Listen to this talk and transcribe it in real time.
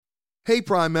Hey,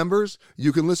 Prime members,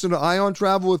 you can listen to Ion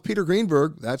Travel with Peter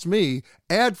Greenberg, that's me,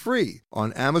 ad-free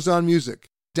on Amazon Music.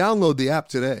 Download the app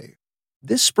today.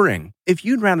 This spring, if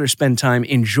you'd rather spend time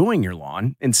enjoying your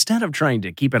lawn instead of trying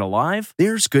to keep it alive,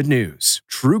 there's good news.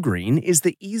 True Green is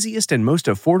the easiest and most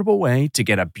affordable way to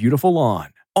get a beautiful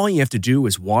lawn. All you have to do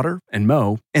is water and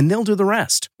mow, and they'll do the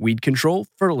rest. Weed control,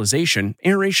 fertilization,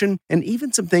 aeration, and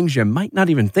even some things you might not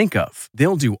even think of.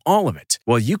 They'll do all of it,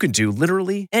 while you can do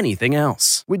literally anything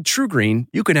else. With True Green,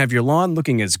 you can have your lawn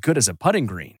looking as good as a putting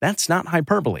green. That's not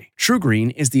hyperbole. True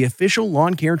Green is the official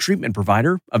lawn care treatment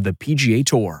provider of the PGA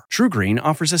Tour. True Green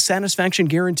offers a satisfaction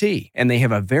guarantee, and they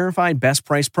have a verified best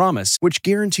price promise, which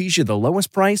guarantees you the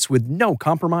lowest price with no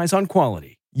compromise on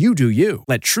quality. You do you.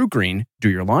 Let True Green do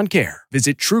your lawn care.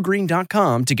 Visit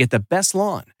TrueGreen.com to get the best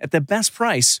lawn at the best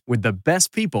price with the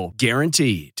best people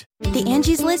guaranteed. The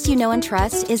Angie's List you know and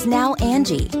trust is now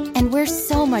Angie, and we're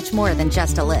so much more than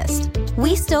just a list.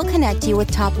 We still connect you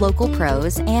with top local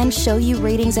pros and show you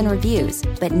ratings and reviews,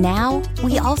 but now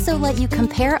we also let you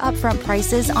compare upfront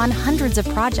prices on hundreds of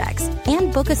projects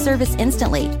and book a service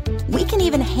instantly. We can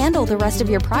even handle the rest of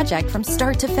your project from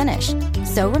start to finish.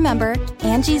 So remember,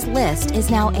 Angie's List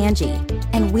is now Angie,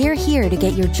 and we're here to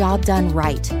get your job done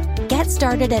right. Get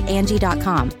started at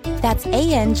Angie.com. That's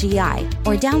ANGI,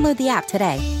 or download the app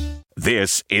today.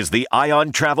 This is the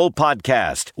Ion Travel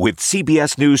Podcast with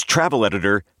CBS News travel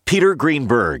editor Peter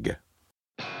Greenberg.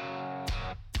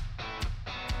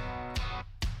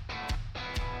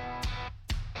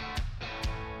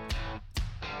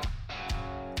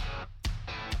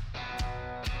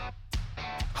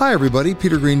 Hi, everybody.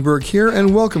 Peter Greenberg here,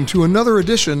 and welcome to another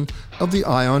edition of the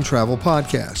Ion Travel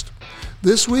Podcast.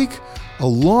 This week, a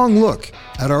long look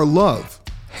at our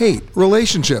love-hate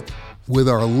relationship with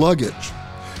our luggage.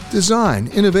 Design,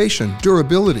 innovation,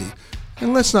 durability,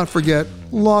 and let's not forget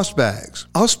lost bags.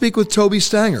 I'll speak with Toby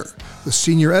Stanger, the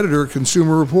senior editor at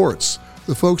Consumer Reports,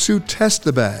 the folks who test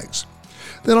the bags.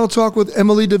 Then I'll talk with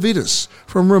Emily DeVitis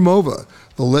from Rimowa,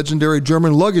 the legendary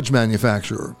German luggage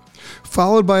manufacturer,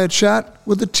 followed by a chat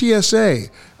with the TSA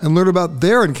and learn about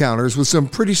their encounters with some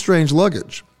pretty strange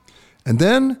luggage. And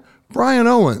then Brian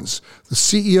Owens, the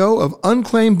CEO of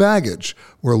Unclaimed Baggage,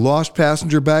 where lost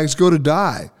passenger bags go to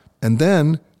die and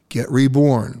then get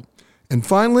reborn. And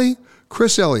finally,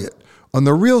 Chris Elliott on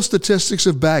the real statistics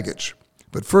of baggage.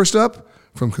 But first up,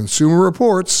 from Consumer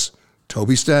Reports,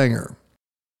 Toby Stanger.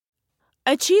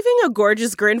 Achieving a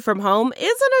gorgeous grin from home isn't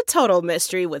a total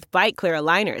mystery with Bite Clear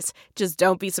aligners. Just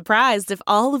don't be surprised if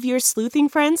all of your sleuthing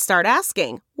friends start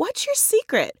asking, "What's your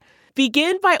secret?"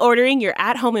 Begin by ordering your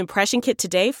at-home impression kit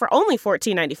today for only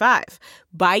 $14.95.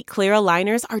 Bite Clear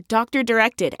aligners are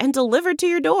doctor-directed and delivered to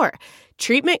your door.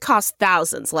 Treatment costs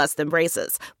thousands less than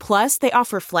braces. Plus, they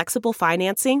offer flexible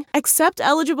financing, accept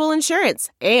eligible insurance,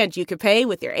 and you can pay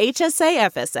with your HSA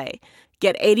FSA.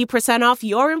 Get 80% off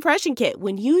your impression kit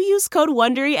when you use code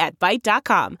WONDERY at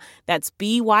Byte.com. That's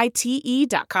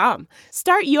BYTE.com.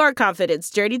 Start your confidence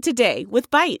journey today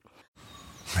with Byte.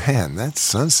 Man, that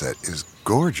sunset is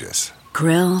gorgeous.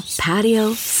 Grill,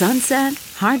 patio, sunset.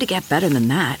 Hard to get better than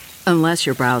that. Unless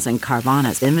you're browsing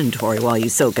Carvana's inventory while you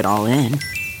soak it all in.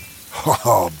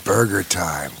 Oh, burger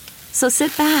time. So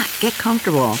sit back, get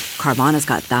comfortable. Carvana's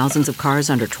got thousands of cars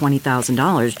under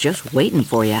 $20,000 just waiting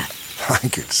for you. I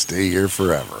could stay here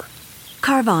forever.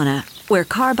 Carvana, where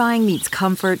car buying meets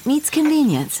comfort, meets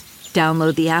convenience.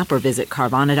 Download the app or visit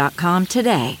Carvana.com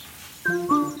today.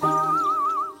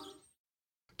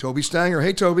 Toby Stanger.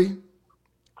 Hey, Toby.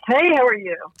 Hey, how are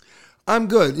you? I'm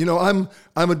good. You know, I'm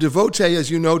a devotee, as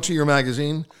you know, to your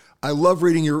magazine. I love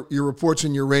reading your reports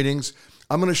and your ratings.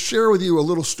 I'm going to share with you a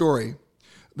little story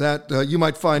that you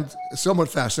might find somewhat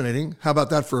fascinating. How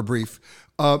about that for a brief?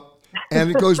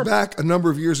 And it goes back a number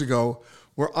of years ago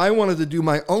where I wanted to do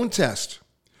my own test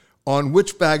on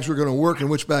which bags were going to work and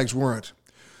which bags weren't.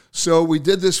 So we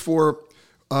did this for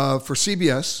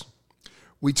CBS.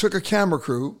 We took a camera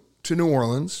crew to New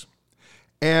Orleans,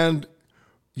 and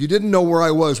you didn't know where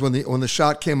I was when the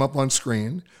shot came up on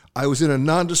screen. I was in a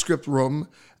nondescript room,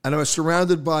 and I was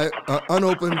surrounded by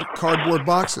unopened cardboard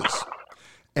boxes.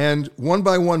 And one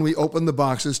by one, we opened the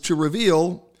boxes to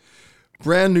reveal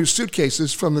brand new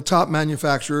suitcases from the top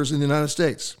manufacturers in the United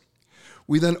States.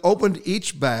 We then opened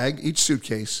each bag, each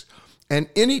suitcase, and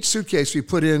in each suitcase we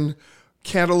put in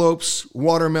cantaloupes,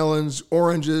 watermelons,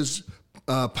 oranges,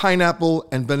 pineapple,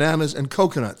 and bananas and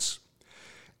coconuts.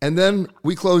 And then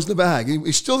we closed the bag.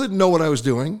 We still didn't know what I was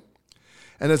doing.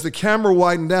 And as the camera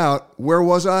widened out, where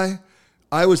was I?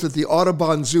 I was at the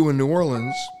Audubon Zoo in New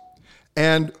Orleans,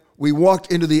 and we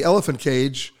walked into the elephant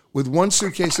cage with one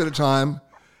suitcase at a time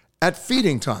at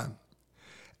feeding time.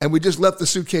 And we just left the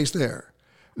suitcase there.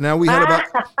 Now we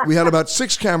had about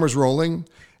 6 cameras rolling,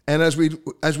 and as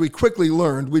we quickly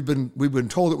learned, we'd been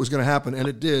told it was going to happen, and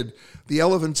it did. The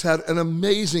elephants had an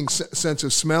amazing sense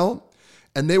of smell,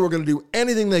 and they were going to do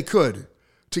anything they could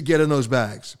to get in those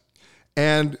bags.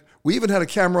 And we even had a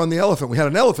camera on the elephant. We had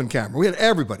an elephant camera. We had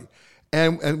everybody,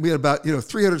 and we had about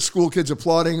 300 school kids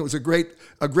applauding. It was a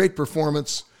great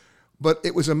performance, but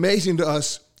it was amazing to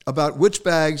us about which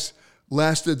bags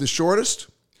lasted the shortest,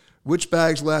 which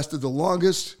bags lasted the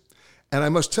longest. And I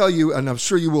must tell you, and I'm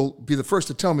sure you will be the first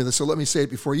to tell me this, so let me say it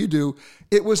before you do,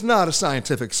 it was not a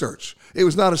scientific search. It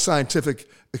was not a scientific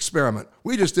experiment.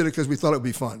 We just did it because we thought it would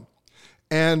be fun.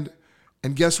 And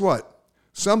guess what?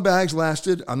 Some bags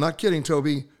lasted, I'm not kidding,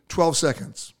 Toby, 12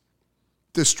 seconds.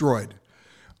 Destroyed.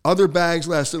 Other bags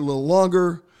lasted a little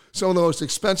longer. Some of the most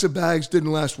expensive bags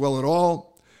didn't last well at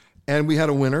all. And we had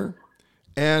a winner.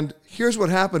 And here's what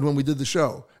happened when we did the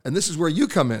show. And this is where you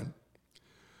come in.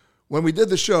 When we did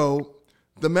the show,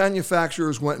 the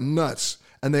manufacturers went nuts.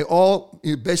 And they all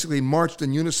basically marched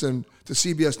in unison to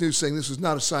CBS News saying this was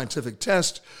not a scientific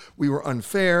test. We were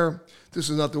unfair. This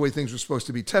is not the way things were supposed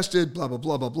to be tested, blah, blah,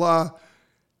 blah, blah, blah.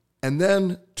 And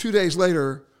then 2 days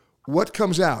later, what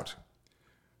comes out?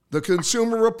 The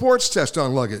Consumer Reports test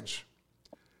on luggage.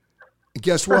 And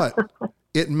guess what?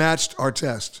 It matched our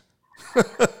test.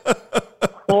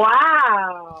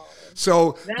 Wow.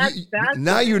 So That's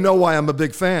now you know why I'm a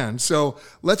big fan. So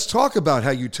let's talk about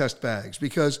how you test bags,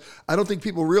 because I don't think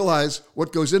people realize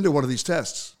what goes into one of these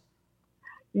tests.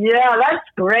 Yeah, that's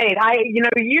great.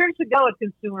 Years ago at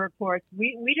Consumer Reports,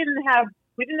 we didn't have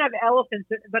elephants,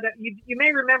 but you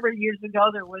may remember years ago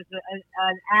there was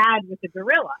an ad with a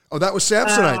gorilla. Oh, that was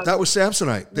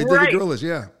Samsonite. They did the gorillas,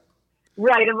 yeah.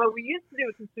 Right, and what we used to do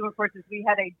at Consumer Reports is we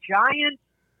had a giant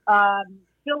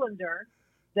cylinder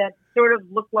that sort of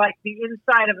looked like the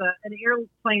inside of an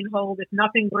airplane hold if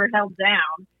nothing were held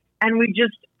down, and we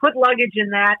just put luggage in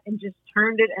that and just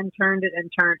turned it and turned it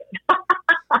and turned it.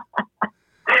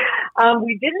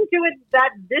 We didn't do it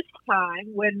this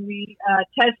time when we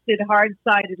tested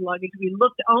hard-sided luggage. We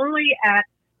looked only at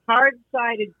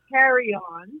hard-sided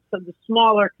carry-on, so the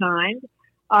smaller kind,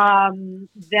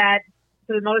 that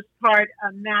for the most part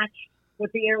matched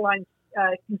what the airlines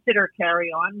consider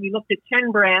carry-on. We looked at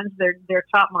 10 brands, their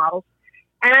top models,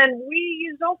 and we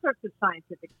used all sorts of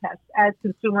scientific tests, as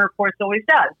Consumer Reports always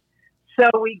does. So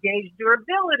we gauged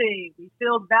durability. We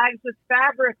filled bags with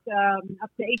fabric, up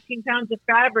to 18 pounds of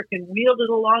fabric, and wheeled it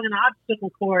along an obstacle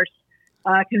course.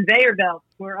 Conveyor belts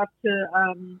were up to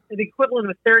the equivalent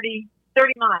of 30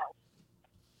 miles.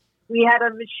 We had a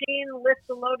machine lift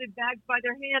the loaded bags by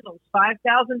their handles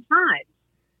 5,000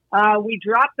 times. We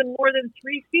dropped them more than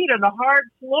 3 feet on the hard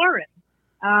flooring.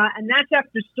 And that's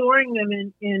after storing them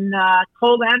in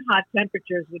cold and hot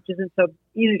temperatures, which isn't so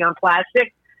easy on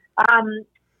plastic.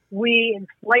 We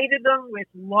inflated them with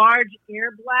large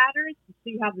air bladders to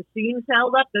see how the seams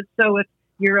held up. So if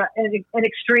you're an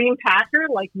extreme packer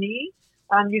like me,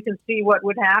 you can see what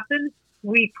would happen.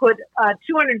 We put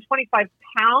 225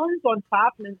 pounds on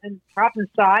top and top and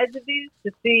sides of these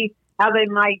to see how they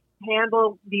might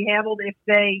be handled if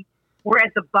they were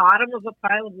at the bottom of a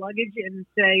pile of luggage in,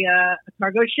 say, a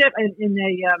cargo ship, in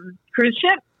a cruise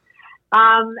ship.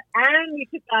 And we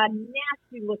took a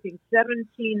nasty-looking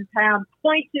 17-pound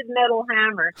pointed metal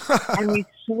hammer, and we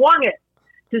swung it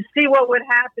to see what would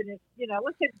happen if,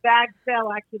 let's say the bag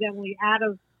fell accidentally out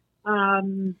of,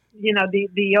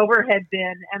 the overhead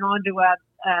bin and onto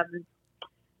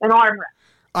an armrest.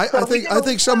 I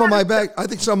think some of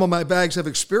my bags have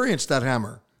experienced that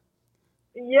hammer.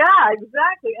 Yeah,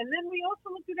 exactly. And then we also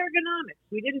looked at ergonomics.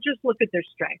 We didn't just look at their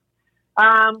strength.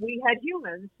 We had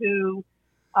humans who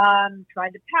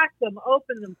tried to pack them,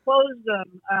 open them, close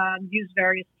them, use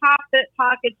various pockets,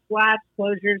 flaps,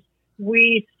 closures.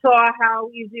 We saw how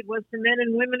easy it was for men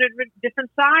and women at different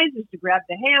sizes to grab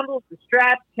the handles, the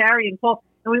straps, carry and pull.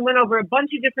 And we went over a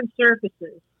bunch of different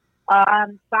surfaces,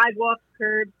 sidewalks,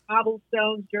 curbs,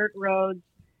 cobblestones, dirt roads.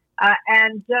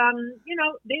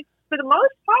 For the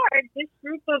most part, this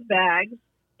group of bags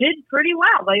did pretty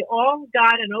well. They all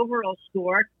got an overall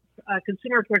score,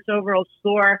 Consumer Reports overall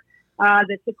score,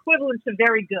 that's equivalent to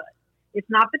very good. It's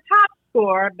not the top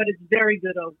score, but it's very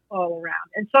good all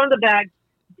around. And some of the bags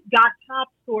got top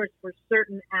scores for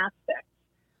certain aspects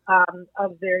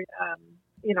of their,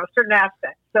 certain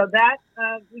aspects. So that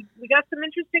we got some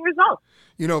interesting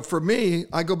results. For me,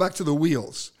 I go back to the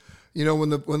wheels. When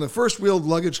the first wheeled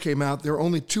luggage came out, there were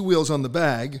only 2 wheels on the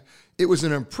bag. It was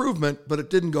an improvement, but it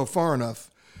didn't go far enough.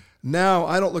 Now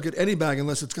I don't look at any bag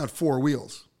unless it's got 4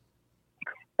 wheels.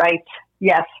 Right.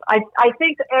 Yes. I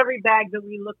think every bag that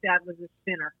we looked at was a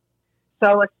spinner.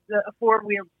 So it's a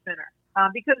 4-wheeled spinner.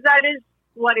 because that is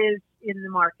what is in the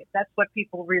market. That's what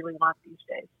people really want these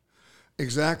days.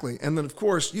 Exactly. And then, of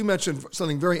course, you mentioned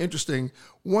something very interesting.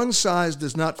 One size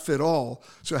does not fit all.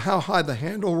 So how high the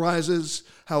handle rises,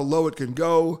 how low it can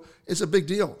go, is a big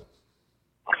deal.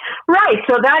 Right.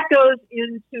 So that goes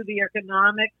into the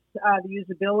ergonomics, the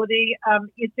usability.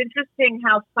 It's interesting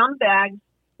how some bags,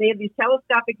 they have these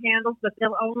telescopic handles, but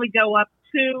they'll only go up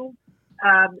to,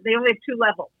 they only have 2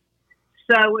 levels.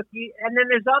 So and then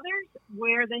there's others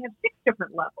where they have 6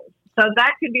 different levels. So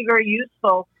that can be very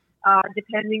useful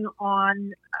depending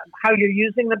on how you're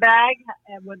using the bag,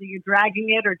 and whether you're dragging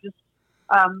it or just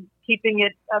keeping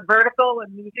it vertical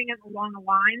and moving it along a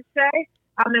line, say.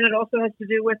 And then it also has to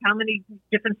do with how many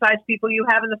different size people you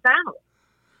have in the family.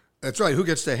 That's right. Who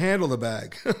gets to handle the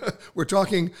bag? We're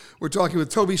talking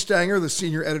with Toby Stanger, the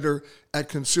senior editor at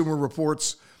Consumer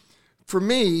Reports. For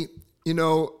me, you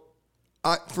know,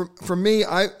 I'm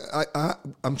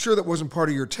sure that wasn't part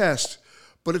of your test,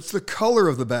 but it's the color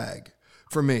of the bag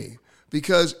for me,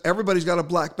 because everybody's got a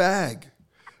black bag.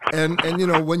 And you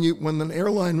know, when an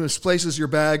airline misplaces your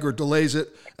bag or delays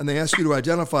it and they ask you to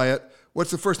identify it, what's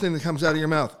the first thing that comes out of your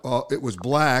mouth? Oh, it was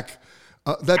black.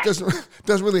 That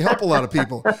doesn't really help a lot of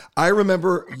people. I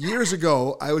remember years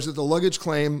ago, I was at the luggage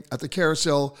claim at the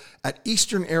carousel at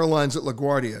Eastern Airlines at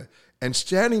LaGuardia, and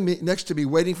standing next to me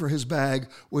waiting for his bag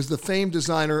was the famed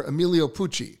designer Emilio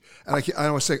Pucci. And I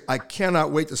want to say, I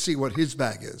cannot wait to see what his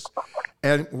bag is.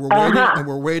 And we're waiting, and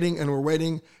we're waiting, and we're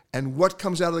waiting. And what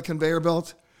comes out of the conveyor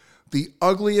belt? The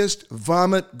ugliest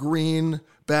vomit green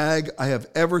bag I have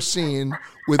ever seen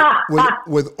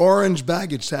with orange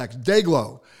baggage tag,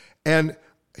 Dayglow. And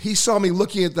he saw me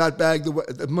looking at that bag.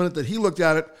 The minute that he looked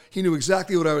at it, he knew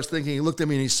exactly what I was thinking. He looked at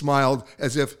me and he smiled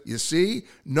as if, you see,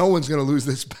 no one's going to lose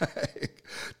this bag.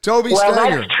 Toby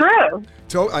Stanger.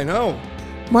 That's true. I know.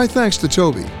 My thanks to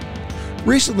Toby.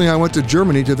 Recently, I went to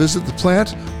Germany to visit the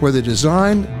plant where they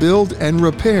design, build, and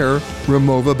repair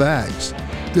Rimowa bags.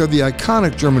 They're the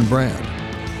iconic German brand.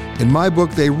 In my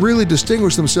book, they really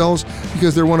distinguish themselves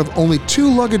because they're one of only 2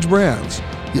 luggage brands,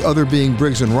 the other being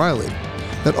Briggs & Riley,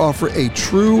 that offer a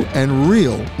true and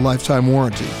real lifetime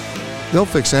warranty. They'll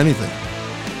fix anything.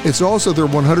 It's also their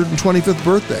 125th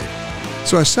birthday.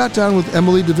 So I sat down with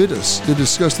Emily DeVitis to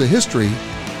discuss the history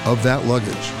of that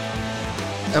luggage.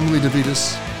 Emily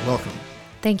DeVitis, welcome.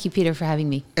 Thank you, Peter, for having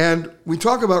me. And we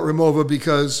talk about Rimowa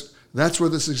because that's where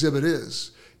this exhibit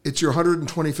is. It's your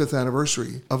 125th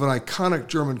anniversary of an iconic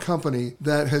German company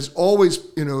that has always,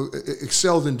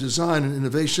 excelled in design and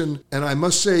innovation. And I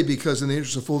must say, because in the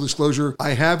interest of full disclosure,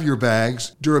 I have your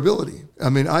bags' durability. I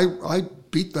mean, I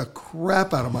beat the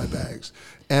crap out of my bags,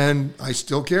 and I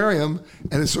still carry them,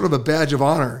 and it's sort of a badge of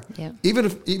honor. Yeah.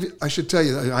 Even I should tell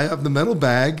you, I have the metal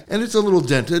bag, and it's a little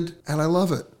dented, and I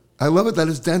love it. I love it that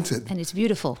it's dented. And it's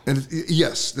beautiful. And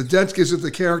yes, the dent gives it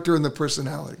the character and the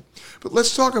personality. But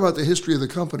let's talk about the history of the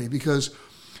company, because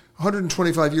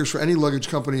 125 years for any luggage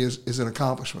company is an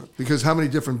accomplishment, because how many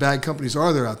different bag companies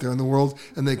are there out there in the world,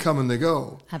 and they come and they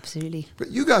go. Absolutely.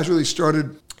 But you guys really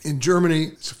started in Germany.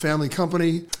 It's a family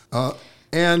company,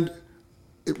 and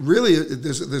it really,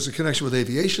 there's a connection with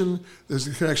aviation, there's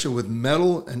a connection with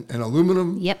metal and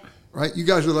aluminum. Yep. Right? You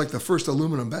guys were like the first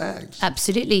aluminum bags.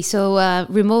 Absolutely. So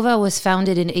Rimowa was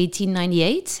founded in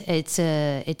 1898. It's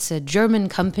a German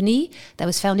company that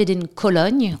was founded in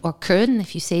Cologne, or Köln,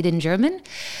 if you say it in German.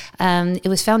 It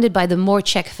was founded by the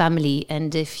Morczek family.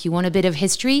 And if you want a bit of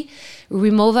history,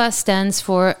 Rimowa stands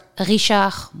for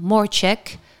Richard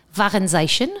Morczek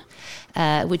Warenzeichen.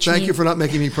 Which Thank you for not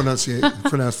making me pronounce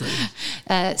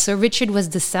that. So Richard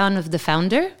was the son of the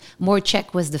founder.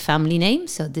 Morczek was the family name.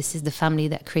 So this is the family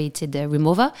that created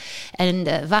Rimowa. And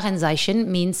Warenzeichen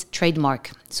means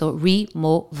trademark. So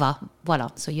Rimowa.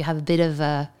 Voilà. So you have a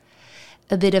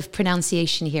bit of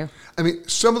pronunciation here. I mean,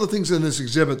 some of the things in this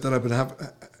exhibit that I've been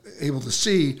able to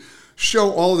see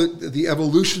show all the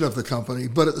evolution of the company,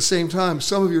 but at the same time,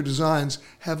 some of your designs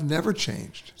have never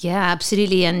changed. Yeah,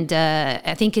 absolutely. And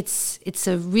I think it's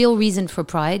a real reason for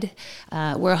pride.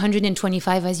 We're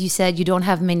 125, as you said. You don't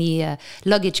have many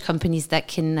luggage companies that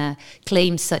can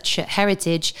claim such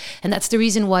heritage. And that's the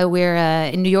reason why we're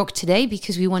in New York today,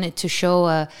 because we wanted to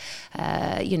show,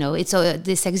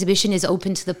 this exhibition is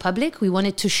open to the public. We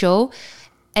wanted to show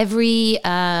every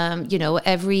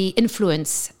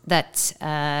influence that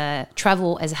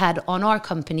travel has had on our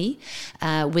company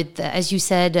with, as you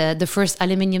said, the first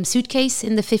aluminium suitcase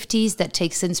in the 50s that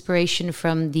takes inspiration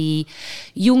from the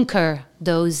Junker,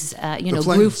 those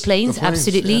roof planes,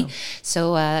 absolutely. Yeah.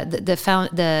 So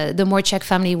the Morchek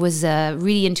family was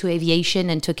really into aviation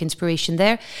and took inspiration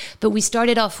there. But we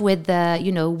started off with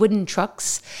wooden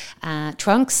trunks,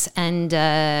 and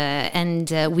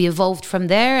we evolved from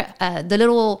there. The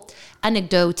little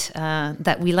anecdote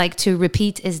that we like to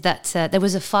repeat is that there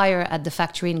was a fire at the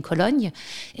factory in Cologne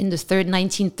in the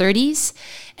 1930s,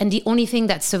 and the only thing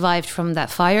that survived from that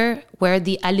fire were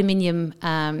the aluminium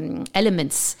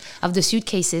elements of the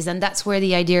suitcases, and that's where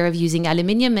the idea of using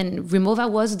aluminium, and Rimowa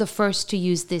was the first to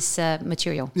use this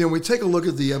material. We take a look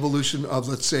at the evolution of,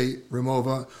 let's say,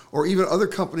 Rimowa, or even other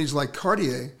companies like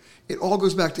Cartier. It all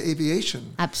goes back to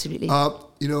aviation. Absolutely.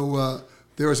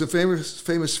 There was a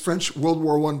famous French World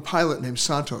War I pilot named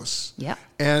Santos. Yeah.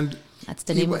 And that's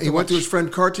the name of the he went to watch. his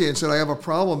friend Cartier and said, I have a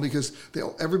problem because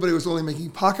everybody was only making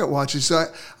pocket watches. So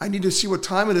I need to see what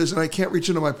time it is, and I can't reach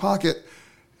into my pocket.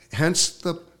 Hence,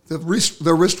 the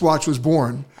wristwatch was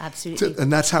born. Absolutely. And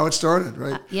that's how it started,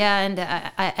 right? And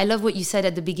I love what you said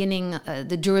at the beginning,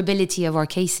 the durability of our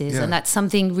cases. Yeah. And that's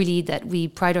something really that we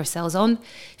pride ourselves on.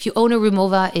 If you own a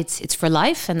Rimowa, it's for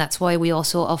life. And that's why we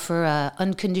also offer an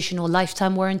unconditional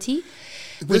lifetime warranty.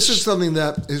 This is something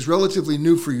that is relatively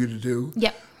new for you to do.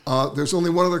 Yeah. There's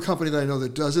only one other company that I know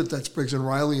that does it. That's Briggs &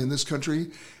 Riley in this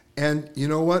country. And you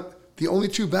know what? The only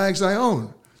two bags I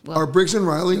own are Briggs &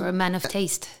 Riley. You're a man of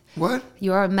taste. What?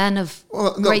 You are a man of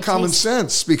great common taste.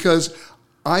 sense, because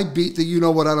I beat the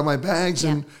you-know-what out of my bags,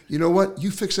 and you know what? You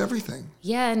fix everything.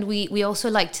 Yeah, and we also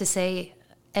like to say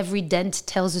every dent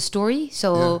tells a story.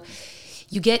 So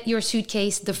you get your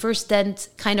suitcase, the first dent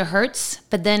kind of hurts,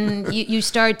 but then you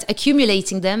start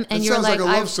accumulating them, and you're sounds like a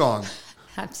love song.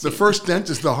 Absolutely. The first dent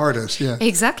is the hardest, yeah.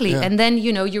 Exactly. Yeah. And then,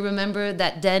 you remember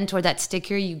that dent or that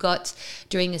sticker you got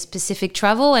during a specific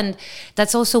travel. And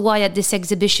that's also why at this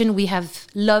exhibition we have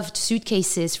loved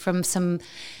suitcases from some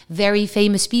very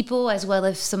famous people, as well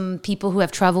as some people who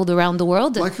have traveled around the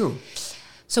world. Like who?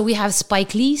 So we have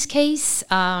Spike Lee's case,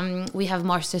 we have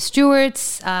Martha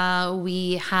Stewart's,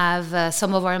 we have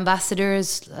some of our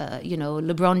ambassadors,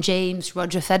 LeBron James,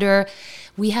 Roger Federer.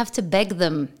 We have to beg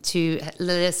them to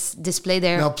let us display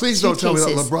their Now, please suitcases. don't tell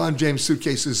me that LeBron James'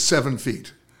 suitcase is 7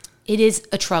 feet. It is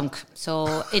a trunk.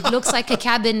 So it looks like a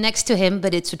cabin next to him,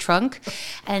 but it's a trunk.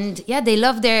 And they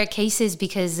love their cases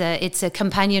because it's a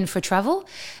companion for travel.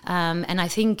 And I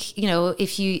think,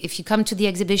 if you come to the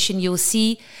exhibition, you'll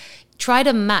see, try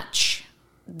to match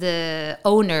the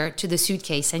owner to the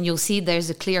suitcase, and you'll see there's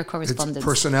a clear correspondence. It's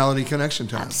personality connection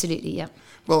time. Absolutely, yeah.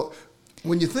 Well,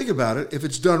 when you think about it, if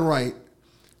it's done right,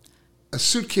 a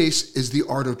suitcase is the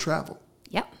art of travel.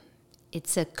 Yeah.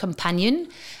 It's a companion.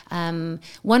 One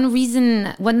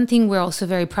thing we're also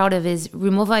very proud of is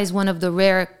Rimowa is one of the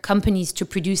rare companies to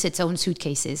produce its own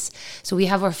suitcases. So we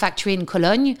have our factory in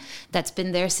Cologne that's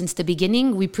been there since the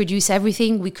beginning. We produce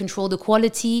everything. We control the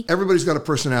quality. Everybody's got a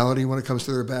personality when it comes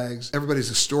to their bags. Everybody's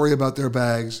a story about their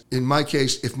bags. In my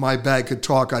case, if my bag could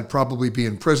talk, I'd probably be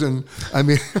in prison. I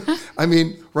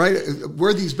mean, right?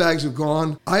 Where these bags have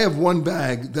gone. I have one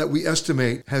bag that we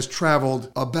estimate has traveled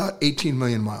about 18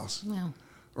 million miles. Wow.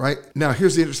 Right? Now,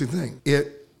 here's the interesting thing.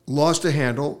 It lost a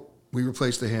handle, we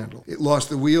replaced the handle. It lost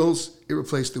the wheels, it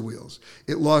replaced the wheels.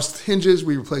 It lost hinges,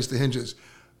 we replaced the hinges.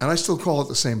 And I still call it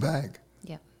the same bag.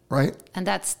 Yeah. Right? And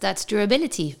that's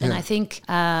durability. And I think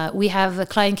we have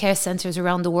client care centers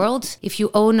around the world. If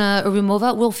you own a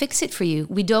Rimowa, we'll fix it for you.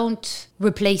 We don't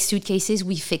replace suitcases,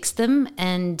 we fix them.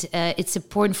 And it's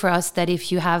important for us that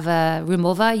if you have a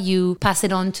Rimowa, you pass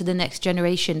it on to the next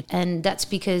generation. And that's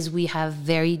because we have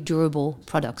very durable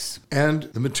products. And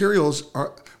the materials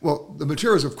are,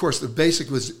 of course, the basic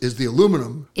is the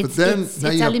aluminum. But then it's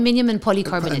aluminium and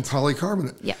polycarbonate. And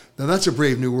polycarbonate. Yeah. Now that's a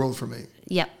brave new world for me.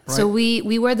 Yeah. Right? So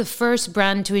we were the first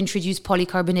brand to introduce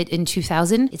polycarbonate in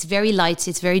 2000. It's very light.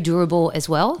 It's very durable as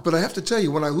well. But I have to tell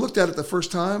you, when I looked at it the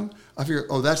first time, I figured,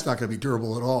 that's not going to be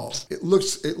durable at all. It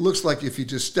looks like if you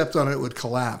just stepped on it, it would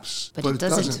collapse. But it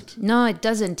doesn't. No, it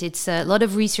doesn't. It's a lot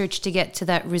of research to get to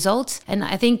that result. And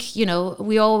I think,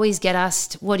 we always get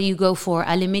asked, what do you go for?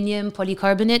 Aluminium,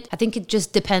 polycarbonate? I think it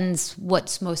just depends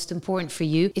what's most important for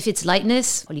you. If it's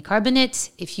lightness,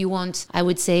 polycarbonate. If you want, I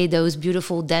would say, those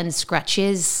beautiful dense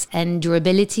scratches and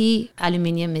durability,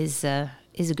 aluminium is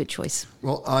is a good choice.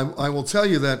 Well, I will tell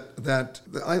you that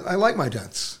I like my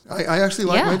dents. I actually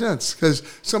like my dents, because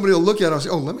somebody will look at it and say,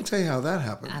 oh, let me tell you how that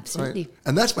happened. Absolutely. Right?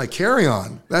 And that's my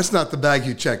carry-on. That's not the bag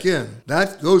you check in.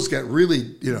 Those get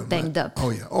really, banged up. Oh,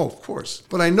 yeah. Oh, of course.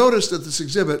 But I noticed at this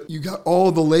exhibit, you got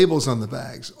all the labels on the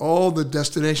bags, all the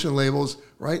destination labels,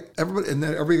 right?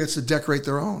 Everybody gets to decorate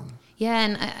their own. Yeah,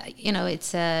 and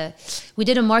it's we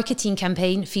did a marketing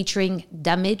campaign featuring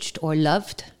damaged or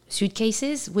loved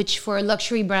suitcases, which for a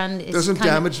luxury brand is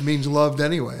damaged means loved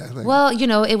anyway, I think. Well,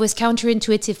 it was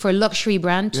counterintuitive for a luxury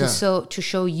brand to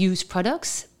show used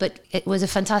products, but it was a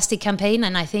fantastic campaign,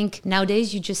 and I think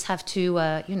nowadays you just have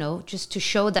to just to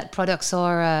show that products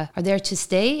are there to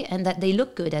stay and that they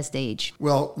look good as they age.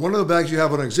 Well, one of the bags you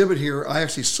have on exhibit here, I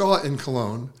actually saw it in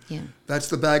Cologne. Yeah. That's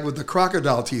the bag with the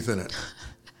crocodile teeth in it.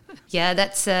 Yeah,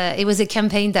 that's it was a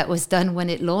campaign that was done when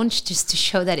it launched, just to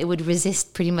show that it would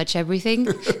resist pretty much everything.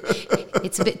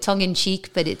 It's a bit tongue in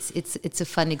cheek, but it's a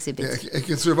fun exhibit. Yeah, it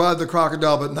can survive the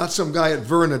crocodile, but not some guy at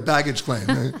Vern at baggage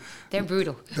claim. They're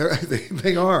brutal.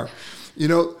 They are.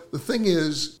 The thing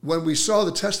is, when we saw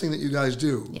the testing that you guys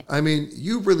do, I mean,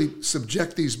 you really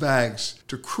subject these bags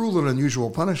to cruel and unusual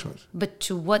punishment. But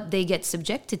to what they get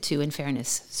subjected to, in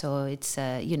fairness. So it's,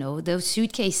 those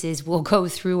suitcases will go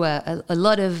through a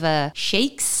lot of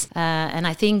shakes. And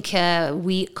I think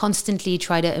we constantly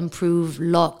try to improve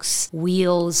locks,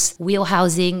 wheels, wheel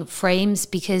housing, frames,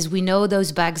 because we know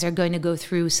those bags are going to go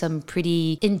through some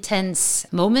pretty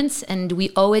intense moments. And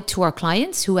we owe it to our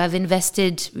clients who have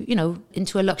invested,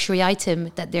 into a luxury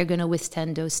item, that they're going to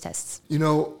withstand those tests.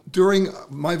 During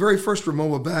my very first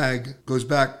Rimowa bag goes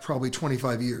back probably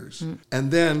 25 years. And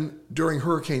then during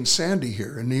Hurricane Sandy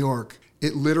here in New York,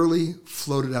 it literally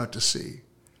floated out to sea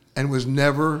and was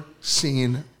never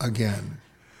seen again.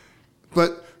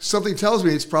 But something tells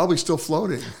me it's probably still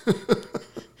floating.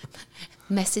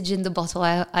 Message in the bottle.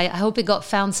 I hope it got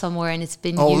found somewhere and it's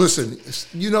been used. Oh,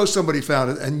 listen, somebody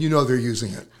found it and they're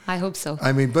using it. I hope so.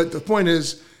 I mean, but the point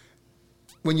is,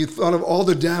 when you thought of all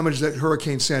the damage that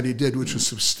Hurricane Sandy did, which was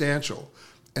substantial,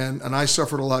 and I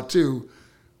suffered a lot too,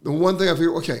 the one thing I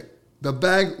figured, okay, the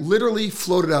bag literally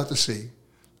floated out to sea,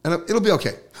 and it'll be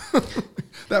okay.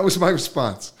 That was my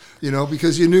response,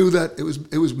 because you knew that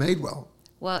it was made well.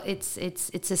 Well, it's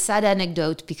a sad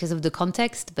anecdote because of the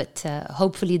context, but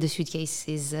hopefully the suitcase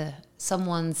is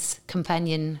someone's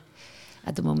companion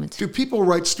at the moment. Do people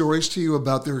write stories to you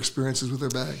about their experiences with their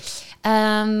bags?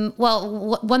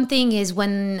 One thing is,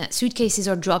 when suitcases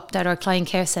are dropped at our client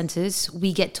care centers,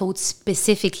 we get told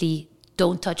specifically,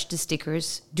 don't touch the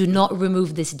stickers, do not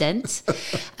remove this dent,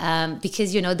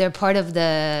 because they're part of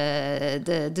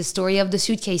the story of the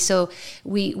suitcase. So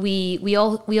we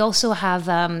also have,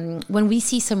 when we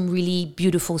see some really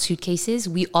beautiful suitcases,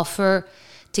 we offer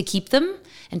to keep them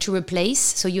and to replace.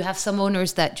 So you have some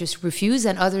owners that just refuse,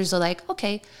 and others are like,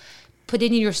 okay, put it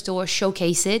in your store,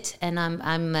 showcase it, and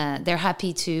they're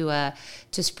happy to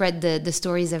spread the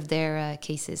stories of their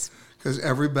cases. Because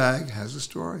every bag has a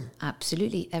story.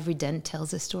 Absolutely, every dent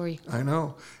tells a story. I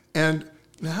know. And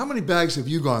now, how many bags have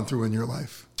you gone through in your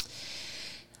life?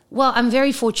 Well, I'm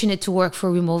very fortunate to work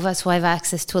for Rimowa, so I have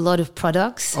access to a lot of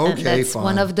products. Okay, and that's fine.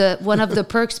 one of the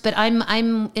perks. But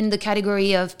I'm in the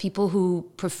category of people who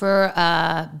prefer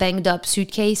a banged up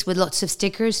suitcase with lots of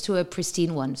stickers to a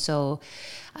pristine one. So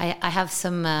I have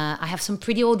some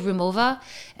pretty old Rimowa,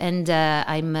 and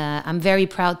I'm very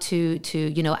proud to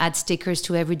add stickers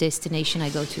to every destination I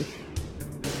go to.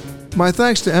 My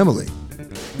thanks to Emily.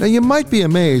 Now, you might be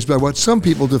amazed by what some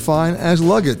people define as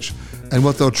luggage and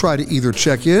what they'll try to either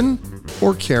check in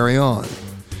or carry on.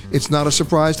 It's not a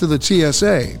surprise to the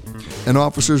TSA, and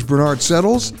officers Bernard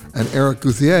Settles and Eric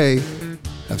Gauthier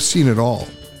have seen it all.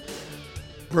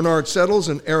 Bernard Settles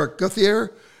and Eric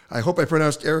Gauthier, I hope I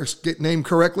pronounced Eric's name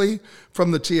correctly,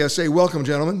 from the TSA. Welcome,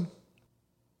 gentlemen.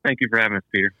 Thank you for having us,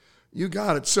 Peter. You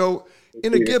got it. So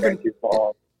in a given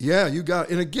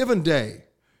day,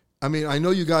 I mean, I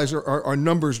know you guys are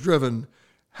numbers driven.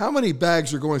 How many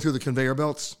bags are going through the conveyor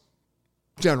belts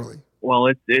generally? Well,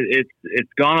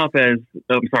 it's gone up as.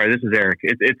 Oh, I'm sorry, this is Eric.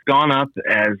 It's gone up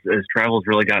as travel's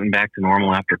really gotten back to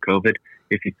normal after COVID.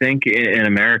 If you think in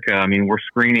America, I mean, we're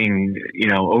screening,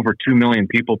 over 2 million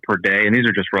people per day, and these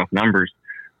are just rough numbers.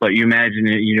 But you imagine,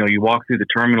 you walk through the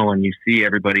terminal and you see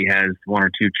everybody has one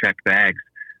or two checked bags.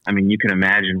 I mean, you can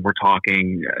imagine we're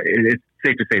talking. It's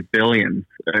safe to say billions,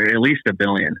 or at least a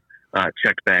billion,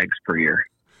 checked bags per year.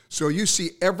 So you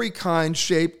see every kind,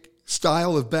 shape,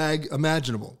 style of bag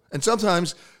imaginable. And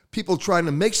sometimes people trying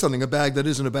to make something a bag that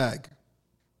isn't a bag.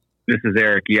 This is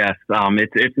Eric. Yes.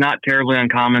 It's not terribly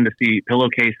uncommon to see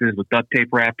pillowcases with duct tape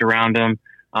wrapped around them,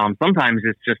 Sometimes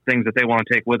it's just things that they want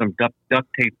to take with them, duct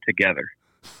tape together.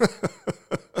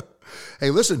 Hey,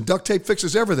 listen, duct tape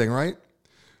fixes everything, right?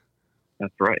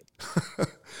 That's right.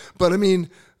 But I mean,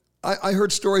 I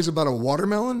heard stories about a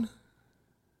watermelon.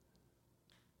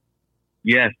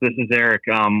 Yes, this is Eric.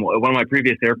 One of my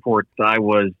previous airports, I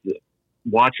was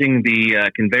watching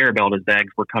the conveyor belt as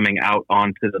bags were coming out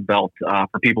onto the belt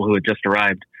for people who had just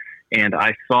arrived. And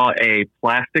I saw a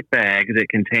plastic bag that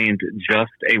contained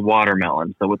just a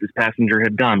watermelon. So what this passenger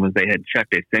had done was they had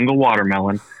checked a single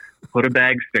watermelon, put a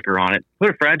bag sticker on it,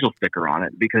 put a fragile sticker on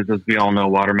it, because as we all know,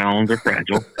 watermelons are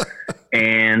fragile.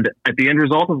 And at the end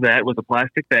result of that was a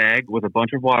plastic bag with a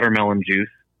bunch of watermelon juice,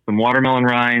 some watermelon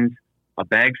rinds, a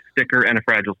bag sticker, and a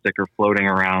fragile sticker floating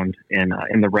around in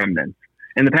the remnants.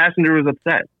 And the passenger was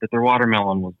upset that their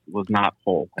watermelon was not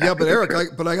whole. Yeah, but Eric,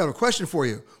 I got a question for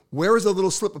you. Where is the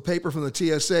little slip of paper from the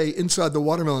TSA inside the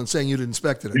watermelon saying you'd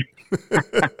inspected it?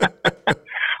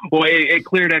 Well, it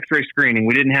cleared X-ray screening.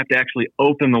 We didn't have to actually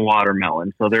open the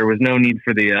watermelon, so there was no need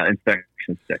for the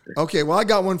inspection sticker. Okay, well, I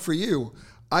got one for you.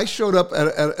 I showed up at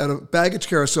a baggage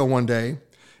carousel one day,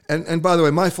 and by the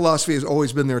way, my philosophy has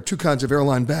always been there are two kinds of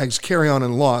airline bags, carry-on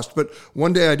and lost, but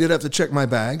one day I did have to check my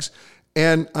bags,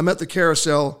 and I'm at the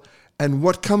carousel, and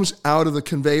what comes out of the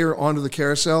conveyor onto the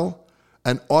carousel?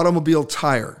 An automobile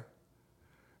tire.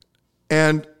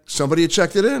 And somebody had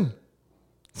checked it in.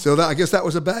 So I guess that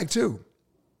was a bag too.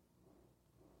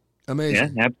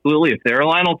 Amazing. Yeah, absolutely. If the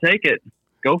airline will take it,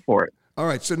 go for it. All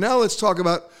right. So now let's talk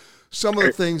about some of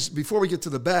the things, before we get to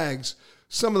the bags,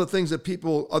 some of the things that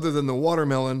people, other than the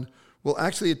watermelon, will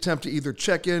actually attempt to either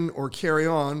check in or carry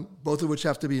on, both of which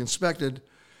have to be inspected.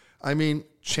 I mean,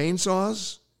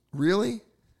 chainsaws? Really?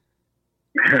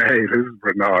 Hey, this is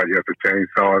Bernard. Yes, a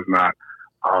chainsaw is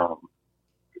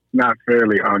not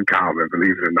fairly uncommon,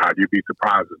 believe it or not. You'd be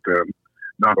surprised at the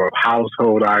number of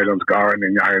household items,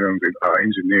 gardening items,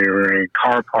 engineering,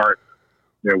 car parts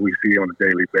that we see on a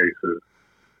daily basis.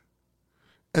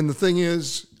 And the thing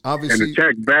is, obviously... And the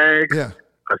check bag, yeah.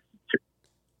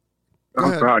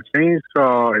 A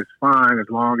chainsaw is fine as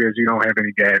long as you don't have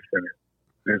any gas in it.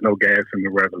 There's no gas in the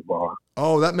reservoir.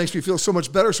 Oh, that makes me feel so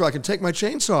much better, so I can take my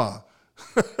chainsaw.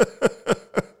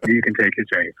 You can take your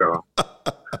chainsaw.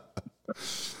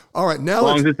 All right, now as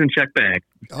long as it's in check bag.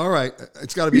 All right,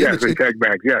 it's got to be in check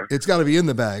bag. Yes, it's got to be in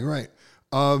the bag, right?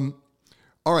 All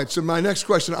right. So my next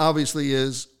question, obviously,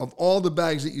 is of all the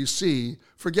bags that you see,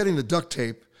 forgetting the duct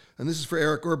tape, and this is for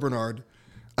Eric or Bernard.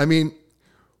 I mean,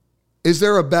 is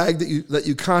there a bag that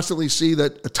you constantly see,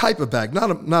 that a type of bag,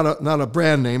 not a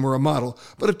brand name or a model,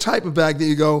 but a type of bag that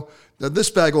you go, that this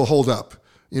bag will hold up?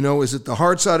 You know, is it the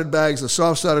hard-sided bags, the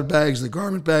soft-sided bags, the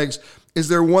garment bags? Is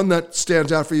there one that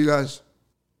stands out for you guys?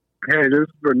 Hey, this is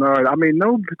Bernard. I mean,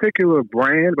 no particular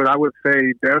brand, but I would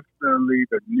say definitely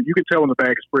you can tell when the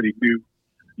bag is pretty new.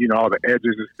 You know, all the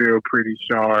edges are still pretty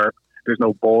sharp. There's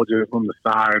no bulges on the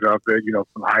side of it. You know,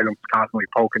 some items constantly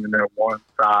poking in that one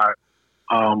side.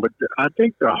 But I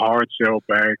think the hard shell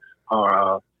bags,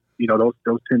 you know,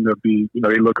 those tend to be, you know,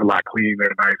 they look a lot cleaner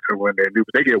and nicer when they're new,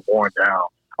 but they get worn down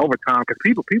over time because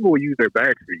people will use their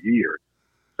bags for years.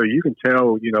 So you can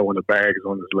tell, you know, when the bag is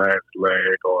on its last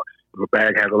leg or if a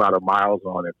bag has a lot of miles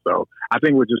on it. So I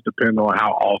think it would just depend on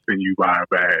how often you buy a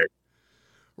bag.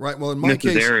 Right. Well, in my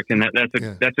case, is Eric, and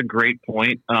that's a great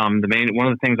point. One of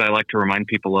the things I like to remind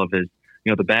people of is,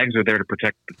 you know, the bags are there to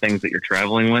protect the things that you're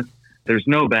traveling with. There's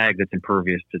no bag that's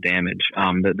impervious to damage.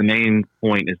 The main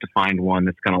point is to find one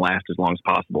that's going to last as long as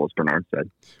possible, as Bernard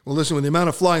said. Well, listen, with the amount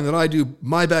of flying that I do,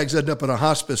 my bags end up in a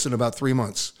hospice in about 3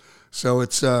 months. So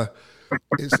it's not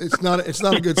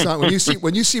a good sign.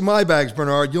 When you see my bags,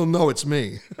 Bernard, you'll know it's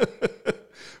me.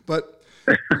 But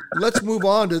let's move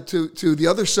on to the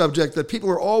other subject that people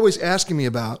are always asking me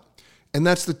about, and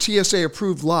that's the TSA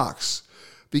approved locks,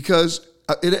 because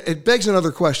it begs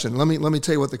another question. Let me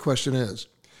tell you what the question is.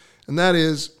 And that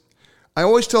is, I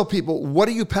always tell people, what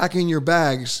are you packing in your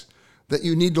bags that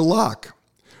you need to lock?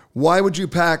 Why would you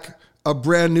pack a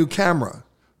brand new camera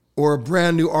or a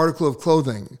brand new article of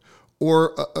clothing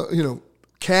or,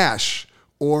 cash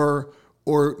or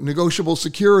negotiable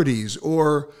securities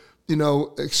or,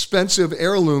 expensive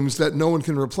heirlooms that no one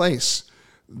can replace?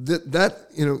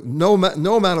 No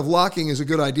amount of locking is a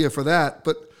good idea for that.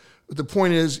 But the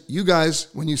point is, you guys,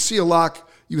 when you see a lock,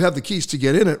 you have the keys to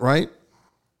get in it, right?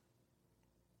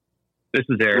 This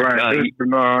is Eric. Right, this is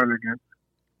Bernard again.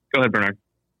 Go ahead, Bernard.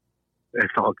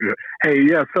 It's all good. Hey,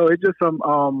 yeah, so it's just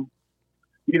the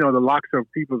locks of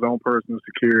people's own personal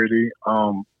security.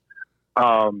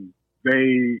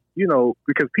 They,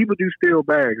 because people do steal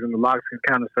bags, and the locks can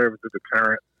kind of serve as a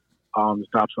deterrent to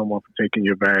stop someone from taking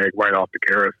your bag right off the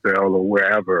carousel or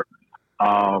wherever.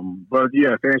 But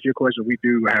yeah, to answer your question, we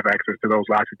do have access to those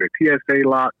locks. If they're TSA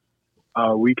locks,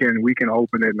 we can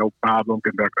open it, no problem,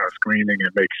 conduct our screening and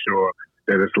make sure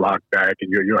that it's locked back,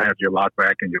 and you'll have your lock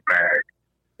back in your bag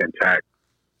intact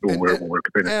when we're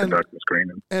finished conducting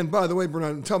screening. And by the way,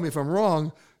 Bernard, tell me if I'm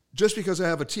wrong, just because I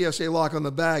have a TSA lock on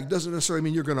the bag doesn't necessarily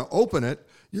mean you're going to open it.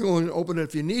 You're going to open it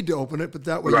if you need to open it, but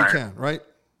that way you can, right?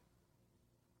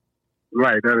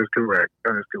 Right, that is correct.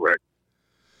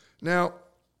 Now,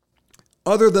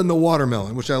 other than the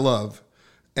watermelon, which I love,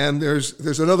 and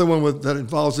there's another one that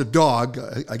involves a dog.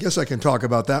 I guess I can talk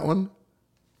about that one.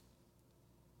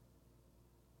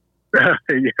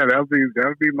 Yeah, that'll be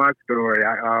my story.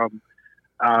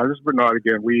 This is Bernard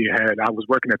again. I was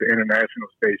working at the international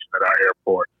station at our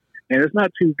airport, and it's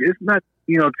not too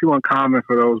uncommon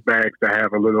for those bags to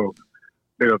have a little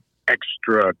bit of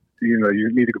extra.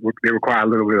 They require a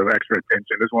little bit of extra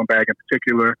attention. This one bag in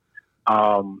particular,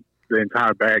 the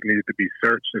entire bag needed to be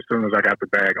searched. As soon as I got the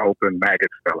bag open,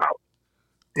 maggots fell out.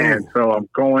 Ooh. And so I'm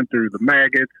going through the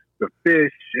maggots, the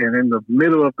fish, and in the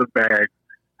middle of the bag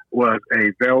was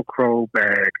a Velcro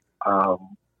bag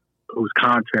whose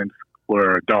contents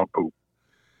were dog poop.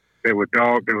 There was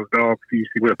dog feces,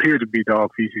 what appeared to be dog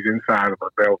feces inside of a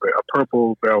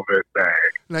purple velvet bag.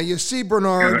 Now you see,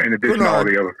 Bernard, in addition to all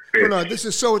the other fish. Bernard, this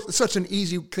is such an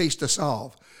easy case to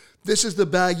solve. This is the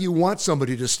bag you want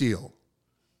somebody to steal.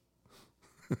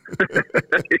 That's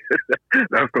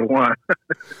the one.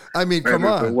 I mean, come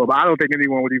on. Well, I don't think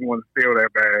anyone would even want to steal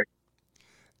that bag.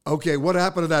 Okay, what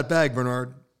happened to that bag,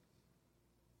 Bernard?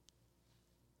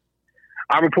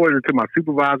 I reported it to my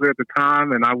supervisor at the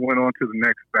time, and I went on to the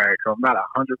next bag. So I'm not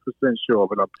 100% sure,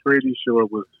 but I'm pretty sure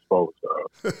it was disposed of.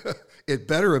 It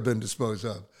better have been disposed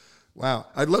of. Wow,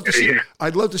 I'd love to see.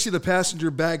 I'd love to see the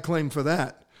passenger bag claim for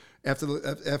that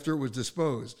after it was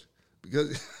disposed,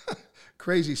 because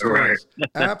crazy stories,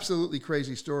 absolutely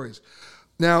crazy stories.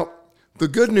 Now, the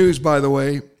good news, by the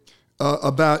way,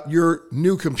 about your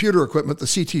new computer equipment, the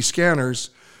CT scanners,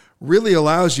 really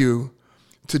allows you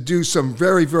to do some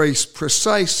very, very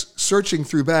precise searching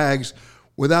through bags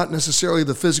without necessarily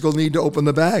the physical need to open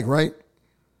the bag, right?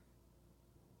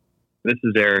 This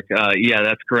is Eric. Yeah,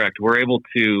 that's correct. We're able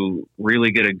to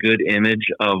really get a good image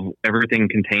of everything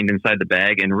contained inside the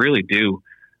bag and really do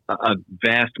a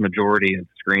vast majority of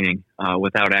screening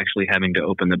without actually having to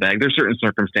open the bag. There's certain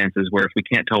circumstances where if we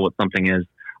can't tell what something is,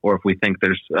 or if we think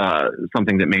there's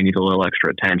something that may need a little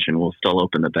extra attention, we'll still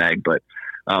open the bag. But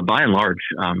by and large,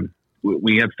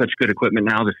 we have such good equipment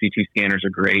now. The CT scanners are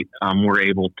great. We're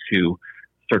able to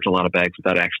search a lot of bags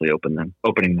without actually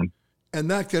opening them. And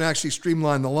that can actually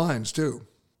streamline the lines too.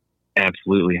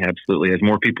 Absolutely. As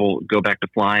more people go back to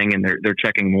flying and they're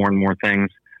checking more and more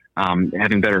things,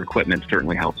 having better equipment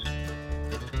certainly helps.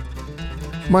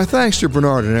 My thanks to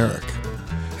Bernard and Eric.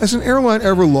 Has an airline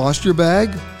ever lost your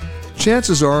bag?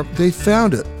 Chances are they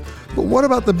found it. But what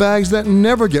about the bags that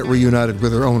never get reunited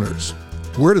with their owners?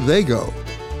 Where do they go?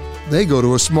 They go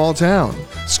to a small town,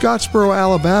 Scottsboro,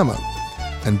 Alabama.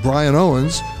 And Brian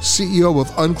Owens, CEO of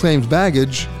Unclaimed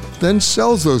Baggage, then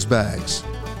sells those bags.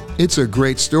 It's a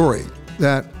great story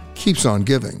that keeps on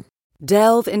giving.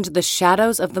 Delve into the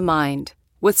shadows of the mind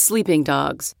with Sleeping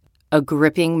Dogs, a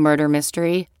gripping murder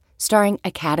mystery starring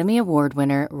Academy Award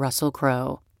winner Russell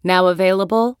Crowe. Now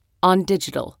available on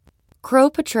digital. Crowe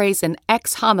portrays an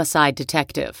ex-homicide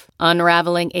detective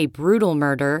unraveling a brutal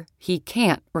murder he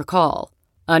can't recall.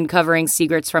 Uncovering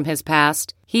secrets from his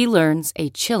past, he learns a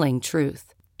chilling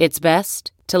truth. It's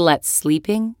best to let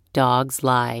sleeping dogs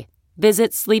lie.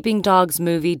 Visit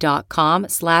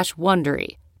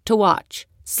sleepingdogsmovie.com/Wondery to watch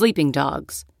Sleeping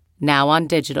Dogs, now on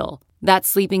digital.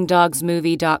 That's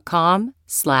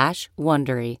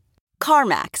sleepingdogsmovie.com/Wondery.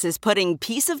 CarMax is putting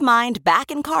peace of mind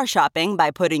back in car shopping by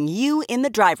putting you in the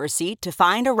driver's seat to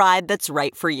find a ride that's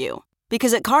right for you.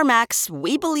 Because at CarMax,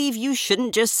 we believe you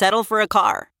shouldn't just settle for a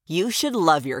car. You should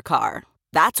love your car.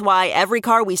 That's why every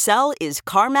car we sell is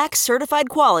CarMax certified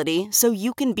quality, so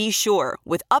you can be sure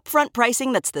with upfront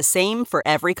pricing that's the same for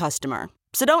every customer.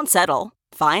 So don't settle.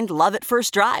 Find love at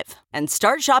first drive and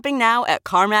start shopping now at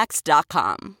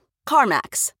CarMax.com.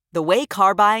 CarMax, the way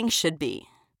car buying should be.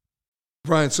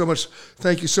 Brian,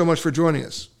 thank you so much for joining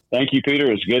us. Thank you,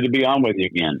 Peter. It's good to be on with you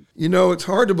again. You know, it's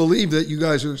hard to believe that you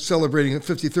guys are celebrating a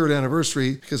 53rd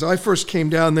anniversary, because I first came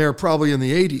down there probably in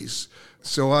the 80s.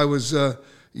 So I was,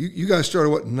 you guys started,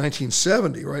 in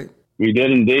 1970, right? We did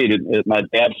indeed. My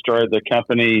dad started the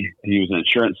company. He was an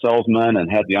insurance salesman and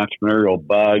had the entrepreneurial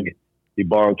bug. He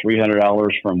borrowed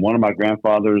 $300 from one of my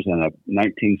grandfathers in a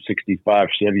 1965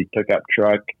 Chevy pickup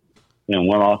truck and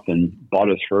went off and bought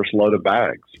his first load of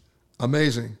bags.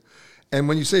 Amazing. And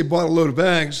when you say bought a load of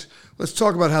bags, let's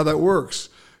talk about how that works.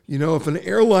 You know, if an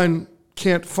airline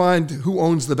can't find who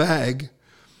owns the bag,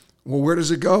 well, where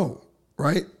does it go,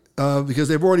 right? Because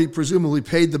they've already presumably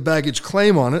paid the baggage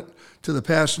claim on it to the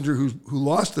passenger who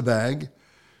lost the bag.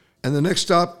 And the next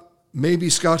stop may be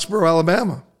Scottsboro,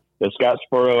 Alabama. The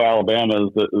Scottsboro, Alabama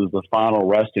is the final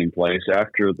resting place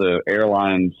after the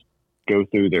airlines go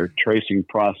through their tracing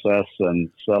process and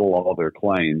settle all their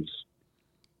claims.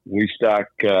 We stock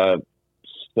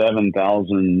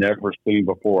 7,000 never seen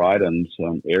before items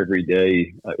every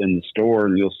day in the store,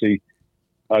 and you'll see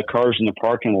cars in the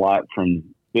parking lot from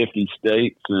 50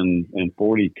 states and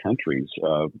 40 countries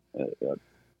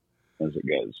as it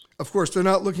goes. Of course, they're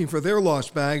not looking for their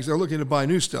lost bags. They're looking to buy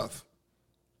new stuff.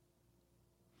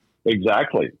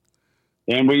 Exactly.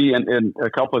 And and a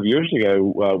couple of years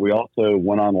ago, we also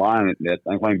went online at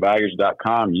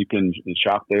unclaimed-baggage.com. You can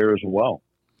shop there as well.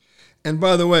 And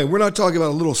by the way, we're not talking about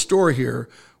a little store here.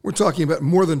 We're talking about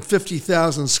more than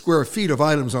 50,000 square feet of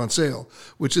items on sale,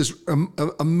 which is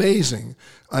amazing.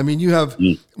 I mean, you have,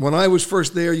 when I was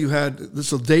first there, you had,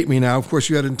 this will date me now, of course,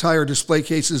 you had entire display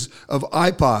cases of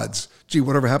iPods. Gee,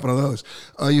 whatever happened to those?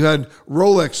 You had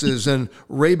Rolexes and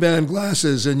Ray-Ban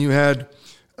glasses, and you had,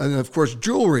 and of course,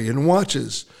 jewelry and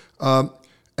watches. And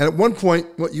at one point,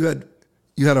 you had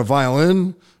a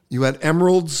violin, you had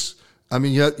emeralds. I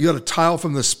mean, you had a tile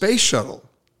from the space shuttle.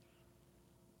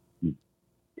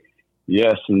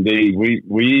 Yes, indeed.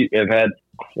 We have had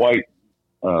quite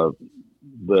the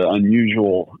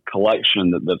unusual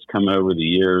collection that's come over the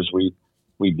years. We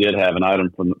did have an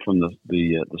item from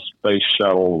the space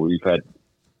shuttle. We've had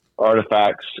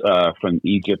artifacts from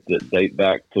Egypt that date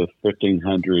back to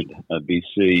 1500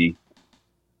 BC.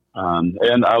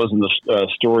 And I was in the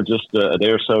store just a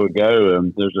day or so ago,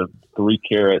 and there's a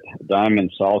 3-carat diamond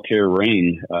solitaire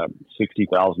ring,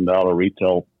 $60,000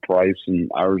 retail price, and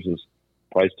ours is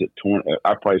priced at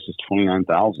our price is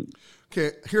 $29,000.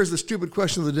 Okay, here's the stupid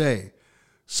question of the day: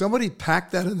 somebody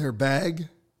packed that in their bag?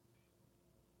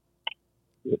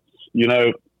 You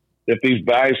know, if these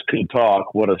bags could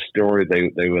talk, what a story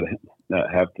they would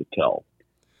have to tell.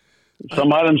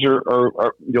 Some items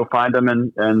are you'll find them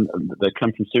and they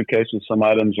come from suitcases. Some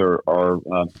items are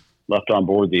left on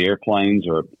board the airplanes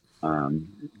or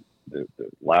the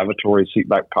lavatory seat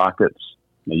back pockets.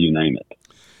 You name it.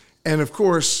 And of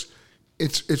course,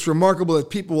 it's remarkable that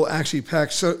people will actually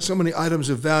pack so many items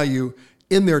of value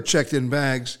in their checked-in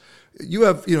bags. You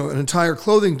have an entire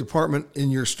clothing department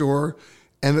in your store,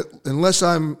 and unless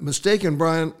I'm mistaken,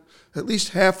 Brian, at least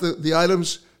half the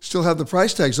items still have the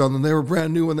price tags on them. They were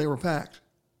brand new when they were packed.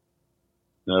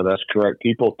 No, that's correct.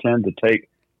 People tend to take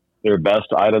their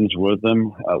best items with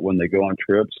them when they go on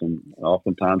trips, and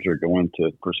oftentimes they're going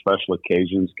for special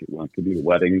occasions. It could be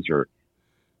weddings or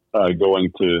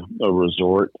going to a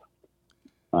resort,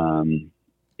 and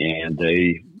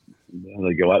they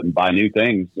go out and buy new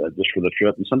things just for the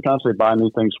trip. And sometimes they buy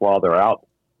new things while they're out,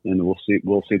 and we'll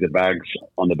see the bags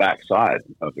on the back side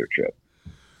of their trip.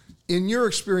 In your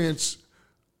experience,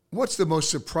 what's the most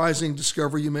surprising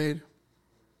discovery you made?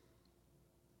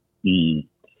 You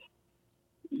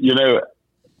know,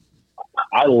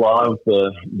 I love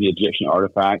the Egyptian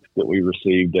artifacts that we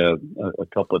received a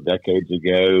couple of decades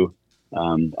ago.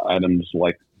 Items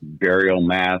like burial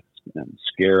mats and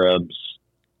scarabs.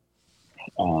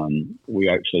 We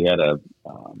actually had a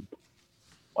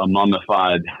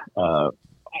mummified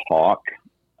hawk.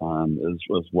 As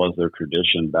was their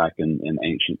tradition back in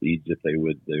ancient Egypt. They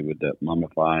would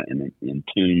mummify and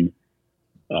entomb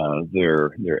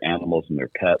their animals and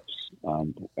their pets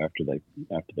after they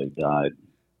died.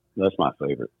 That's my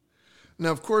favorite.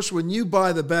 Now, of course, when you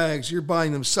buy the bags, you're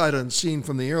buying them sight unseen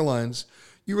from the airlines.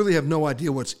 You really have no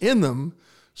idea what's in them.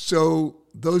 So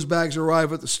those bags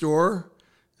arrive at the store.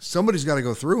 Somebody's got to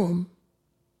go through them.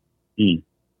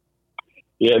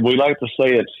 Yeah, we like to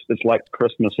say it's like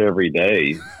Christmas every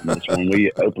day. It's when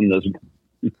we open those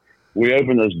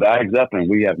bags up, and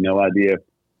we have no idea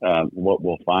what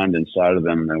we'll find inside of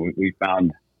them. And we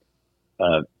found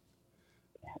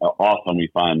often we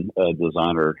find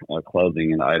designer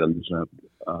clothing and items.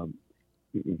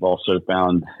 We've also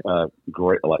found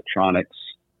great electronics.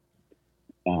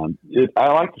 I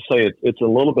like to say it's a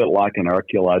little bit like an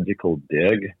archaeological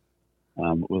dig.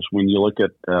 Was when you look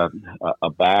at a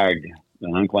bag,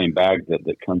 an unclaimed bag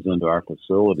that comes into our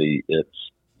facility, it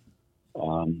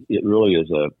really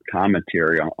is a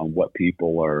commentary on what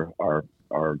people are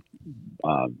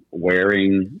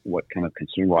wearing, what kind of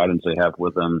consumer items they have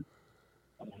with them.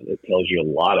 It tells you a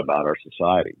lot about our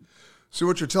society. So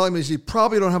what you're telling me is you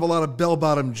probably don't have a lot of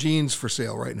bell-bottom jeans for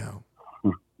sale right now.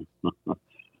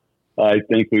 I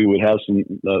think we would have some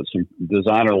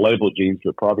designer label jeans,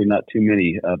 but probably not too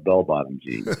many bell-bottom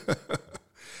jeans.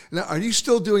 Now, are you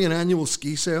still doing an annual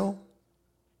ski sale?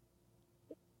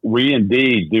 We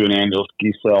indeed do an annual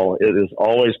ski sale. It is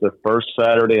always the first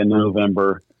Saturday in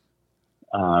November.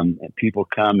 And people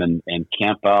come and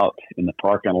camp out in the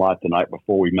parking lot the night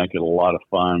before. We make it a lot of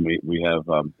fun. We have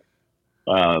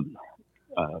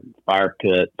fire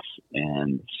pits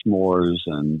and s'mores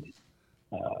and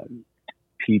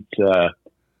pizza.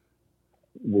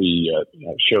 We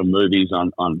show movies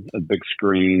on a big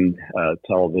screen,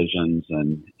 televisions,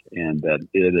 and that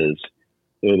it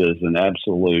is an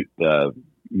absolute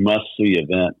must-see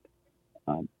event.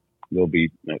 There'll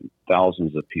be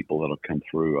thousands of people that'll come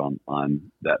through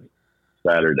on that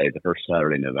Saturday, the first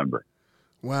Saturday in November.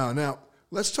 Wow. Now,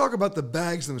 let's talk about the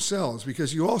bags themselves,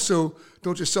 because you also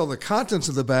don't just sell the contents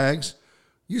of the bags,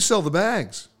 you sell the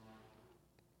bags.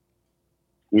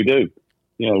 We do.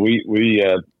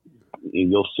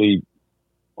 You'll see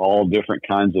all different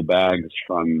kinds of bags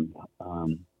from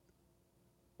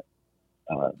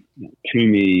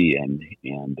Toomey and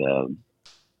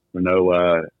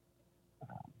Renault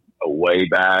away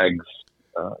bags.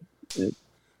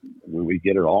 We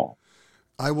get it all.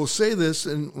 I will say this,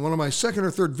 in one of my second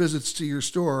or third visits to your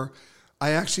store,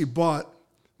 I actually bought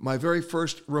my very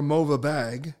first Remova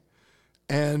bag,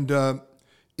 and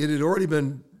it had already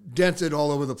been dented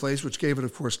all over the place, which gave it,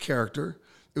 of course, character.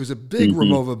 It was a big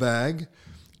Remova bag,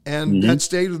 and that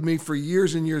stayed with me for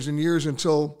years and years and years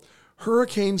until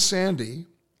Hurricane Sandy,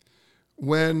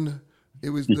 when it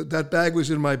was that bag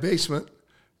was in my basement,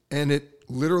 and it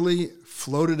literally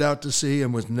floated out to sea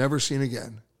and was never seen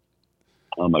again.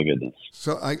 Oh my goodness!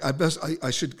 So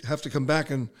I should have to come back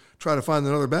and try to find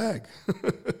another bag.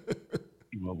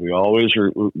 Well, we always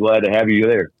are glad to have you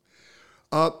there.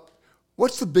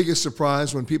 What's the biggest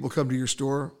surprise when people come to your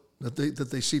store that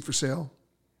they see for sale?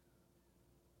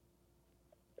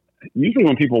 Usually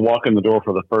when people walk in the door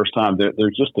for the first time, they're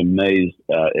just amazed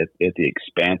at the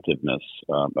expansiveness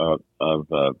of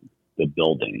the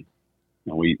building.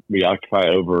 We occupy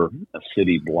over a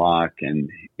city block, and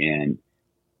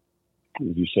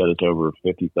as you said, it's over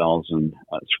 50,000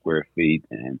 square feet,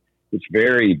 and it's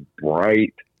very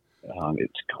bright.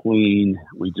 It's clean.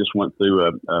 We just went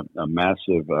through a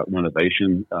massive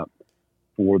renovation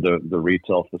for the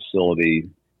retail facility.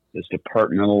 It's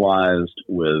departmentalized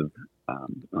with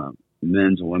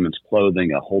men's and women's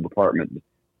clothing, a whole department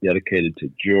dedicated to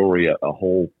jewelry, a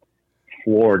whole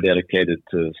floor dedicated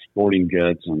to sporting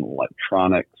goods and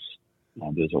electronics.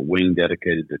 There's a wing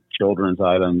dedicated to children's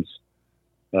items.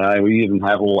 We even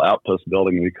have a little outpost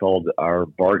building we called our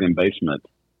bargain basement,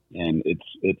 and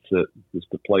it's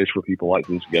the place where people like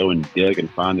to just go and dig and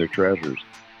find their treasures.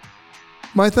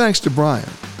 My thanks to Brian.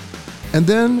 And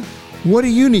then, what do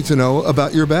you need to know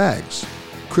about your bags?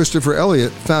 Christopher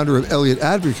Elliott, founder of Elliott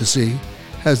Advocacy,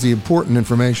 has the important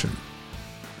information.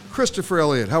 Christopher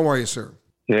Elliott, how are you, sir?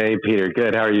 Hey, Peter.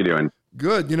 Good. How are you doing?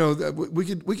 Good. You know, we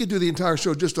could do the entire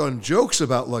show just on jokes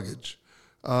about luggage.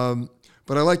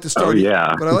 But I like to start.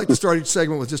 But I like to start each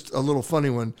segment with just a little funny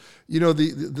one. You know,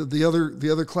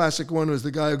 the other classic one was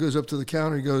the guy who goes up to the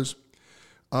counter. He goes,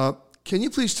 "Can you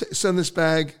please send this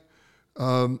bag?"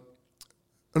 I'm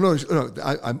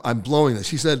blowing this.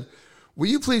 He said, "Will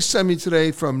you please send me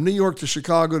today from New York to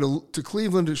Chicago to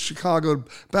Cleveland to Chicago,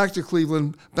 back to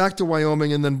Cleveland, back to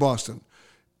Wyoming, and then Boston?"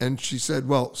 And she said,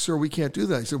 "Well, sir, we can't do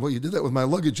that." He said, "Well, you did that with my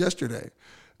luggage yesterday,"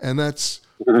 and that's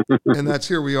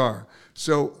here we are.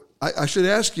 So I should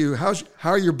ask you, how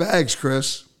are your bags,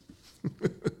 Chris?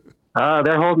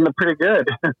 They're holding up pretty good.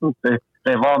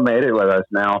 They've all made it with us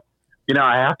now. You know,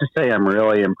 I have to say I'm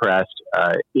really impressed.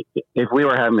 If we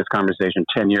were having this conversation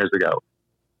 10 years ago,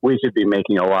 we should be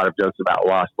making a lot of jokes about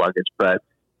lost luggage, but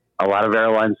a lot of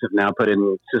airlines have now put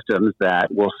in systems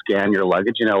that will scan your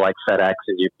luggage, you know, like FedEx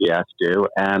and UPS do,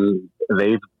 and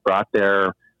they've brought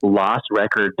their loss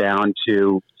record down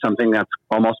to something that's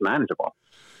almost manageable.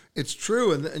 It's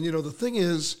true. And you know, the thing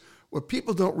is, what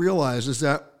people don't realize is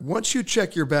that once you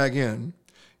check your bag in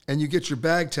and you get your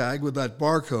bag tag with that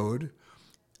barcode,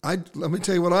 let me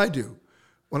tell you what I do.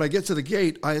 When I get to the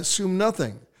gate, I assume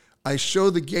nothing. I show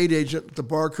the gate agent the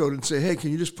barcode and say, "Hey,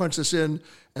 can you just punch this in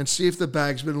and see if the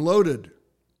bag's been loaded?"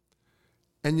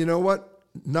 And you know what?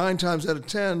 9 times out of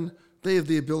 10, they have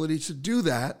the ability to do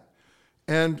that,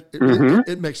 and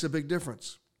it makes a big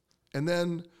difference. And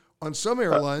then on some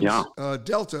airlines,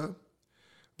 Delta,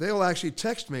 they'll actually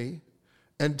text me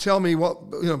and tell me, well,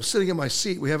 you know, I'm sitting in my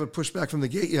seat. We haven't pushed back from the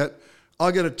gate yet.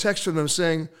 I'll get a text from them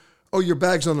saying, "Oh, your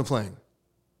bag's on the plane."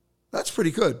 That's pretty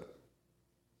good.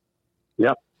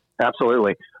 Yep,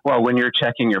 absolutely. Well, when you're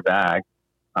checking your bag,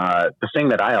 the thing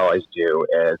that I always do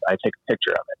is I take a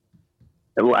picture of it.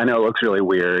 I know it looks really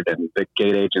weird, and the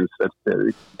gate agents,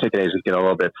 the ticket agents get a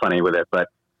little bit funny with it, but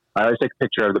I always take a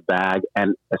picture of the bag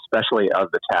and especially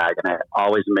of the tag, and I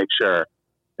always make sure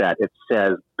that it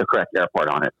says the correct airport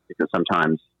on it, because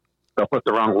sometimes they'll put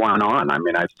the wrong one on. I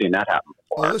mean, I've seen that happen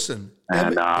before. Well, listen,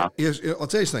 and, I'll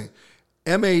tell you something.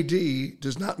 MAD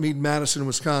does not mean Madison,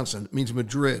 Wisconsin. It means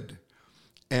Madrid.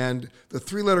 And the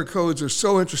three-letter codes are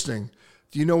so interesting.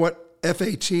 Do you know what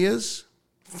FAT is?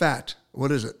 Fat.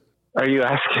 What is it? Are you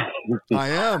asking? I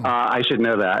am. I should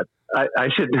know that. I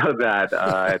should know that.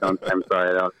 I'm sorry.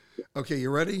 I don't. Okay, you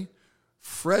ready?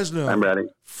 Fresno. I'm ready.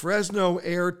 Fresno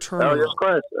Air Terminal. Oh, yes, of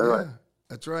course. Yeah,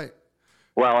 that's right.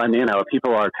 Well, and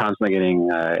people are constantly getting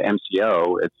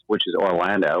MCO, which is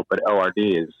Orlando, but ORD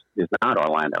is not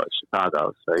Orlando. It's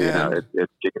Chicago. So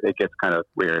it gets kind of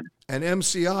weird. And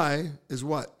MCI is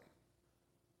what?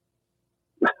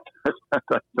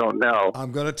 I don't know.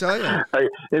 I'm going to tell you.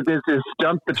 This is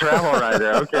Stump the Travel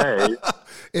Writer. Okay.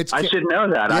 I should know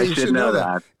that. Yeah, I should know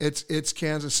that. It's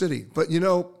Kansas City. But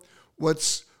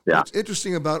what's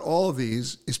interesting about all of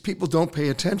these is people don't pay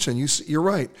attention. You're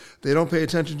right. They don't pay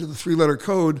attention to the three-letter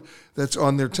code that's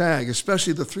on their tag,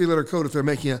 especially the three-letter code if they're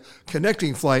making a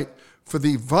connecting flight for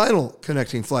the final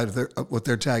connecting flight of what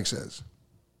their tag says.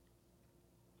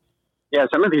 Yeah,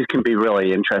 some of these can be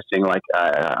really interesting. Like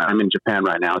I'm in Japan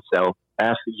right now, so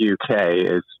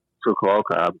FUK is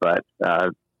Fukuoka, but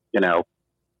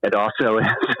it also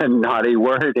is a naughty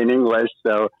word in English.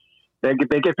 So they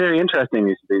get very interesting,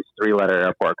 these three-letter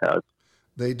airport codes.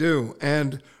 They do.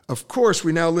 And, of course,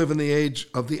 we now live in the age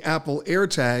of the Apple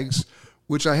AirTags,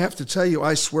 which I have to tell you,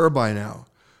 I swear by now.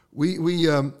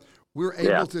 We're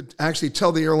able to actually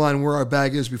tell the airline where our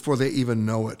bag is before they even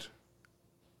know it.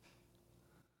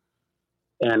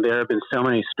 And there have been so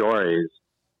many stories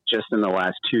just in the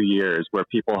last 2 years where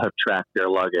people have tracked their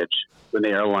luggage when the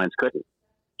airlines couldn't.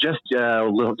 Just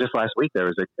last week, there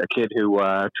was a kid who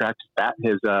tracked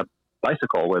his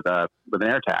bicycle with an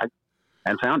AirTag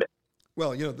and found it.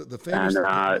 Well,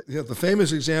 the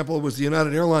famous example was the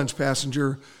United Airlines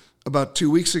passenger about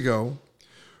 2 weeks ago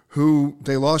who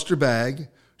they lost her bag.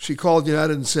 She called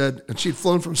United and she'd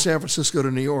flown from San Francisco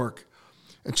to New York,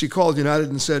 and she called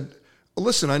United and said,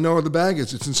 "Listen, I know where the bag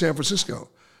is. It's in San Francisco."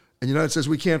 And United says,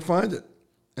 "We can't find it."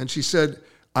 And she said,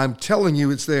 "I'm telling you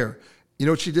it's there." You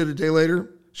know what she did a day later?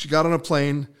 She got on a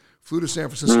plane, flew to San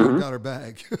Francisco, and got her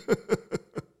bag.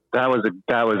 That was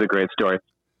a great story.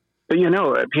 But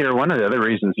Peter, one of the other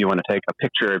reasons you want to take a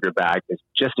picture of your bag is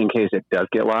just in case it does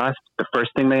get lost. The first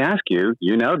thing they ask you,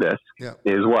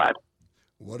 is what?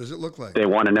 What does it look like? They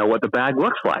want to know what the bag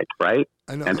looks like, right?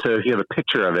 I know. And so if you have a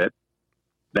picture of it,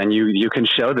 then you can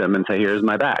show them and say, "Here's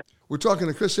my bag." We're talking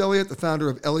to Chris Elliott, the founder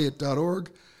of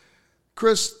Elliott.org.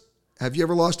 Chris, have you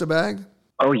ever lost a bag?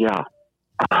 Oh, yeah.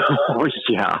 Oh,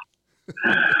 yeah.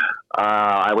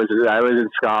 I was in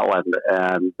Scotland,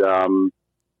 and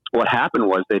what happened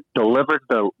was they delivered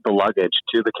the luggage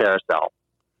to the carousel,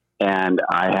 and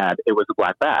it was a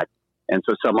black bag. And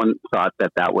so someone thought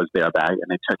that was their bag, and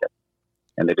they took it.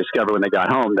 And they discovered when they got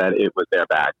home that it was their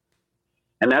bag.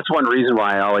 And that's one reason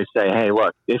why I always say, hey,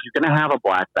 look, if you're going to have a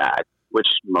black bag, which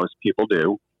most people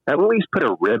do, at least put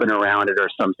a ribbon around it or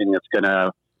something that's going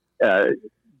to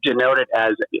denote it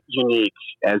as unique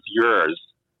as yours.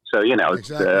 So,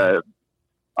 exactly.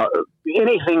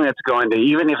 Anything that's going to,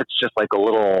 even if it's just like a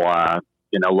little,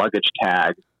 luggage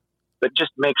tag, but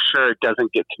just make sure it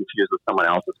doesn't get confused with someone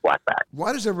else's black bag.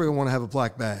 Why does everyone want to have a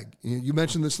black bag? You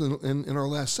mentioned this in our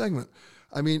last segment.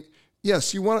 I mean,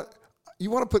 yes, you want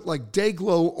to put like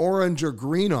Dayglow orange or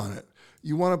green on it.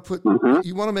 You want to put,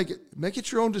 you want to make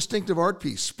it your own distinctive art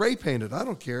piece. Spray paint it. I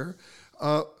don't care.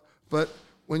 But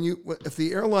if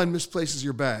the airline misplaces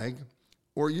your bag,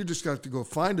 or you just got to go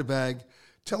find a bag,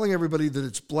 telling everybody that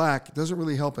it's black doesn't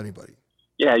really help anybody.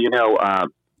 Yeah,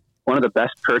 one of the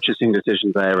best purchasing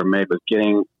decisions I ever made was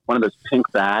getting one of those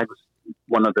pink bags.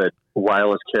 One of the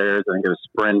wireless carriers, I think it was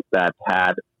Sprint, that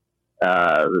had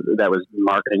that was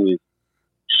marketing these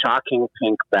shocking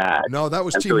pink bags. No, that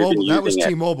was T-Mobile. That was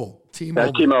T-Mobile.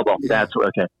 That's T-Mobile. Yeah.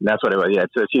 That's what it was. Yeah.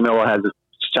 So T-Mobile has this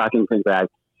shocking pink bag,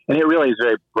 and it really is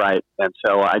very bright. And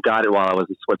so I got it while I was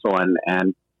in Switzerland,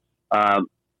 and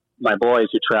my boys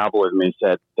who travel with me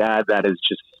said, "Dad, that is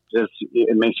just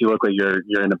it makes you look like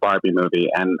you're in a Barbie movie."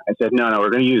 And I said, no, we're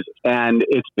going to use it. And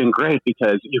it's been great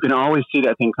because you can always see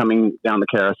that thing coming down the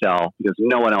carousel because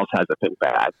no one else has a pink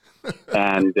bag.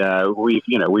 And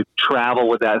we've traveled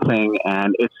with that thing,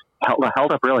 and it's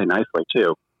held up really nicely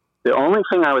too. The only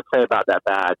thing I would say about that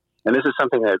bag and this is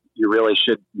something that you really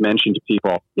should mention to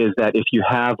people, is that if you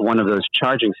have one of those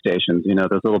charging stations,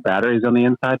 those little batteries on the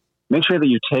inside, make sure that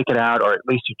you take it out, or at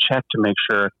least you check to make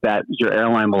sure that your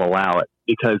airline will allow it.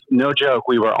 Because no joke,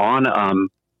 we were on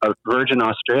a Virgin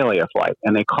Australia flight,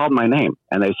 and they called my name,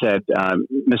 and they said,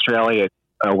 Mr. Elliott,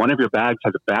 one of your bags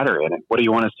has a battery in it. What do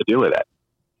you want us to do with it?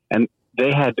 And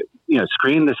they had,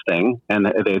 screened this thing, and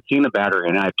they had seen the battery,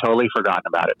 and I had totally forgotten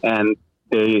about it. And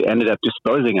they ended up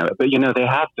disposing of it. But, they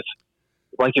have this,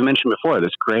 like you mentioned before,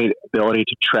 this great ability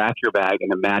to track your bag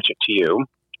and to match it to you.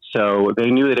 So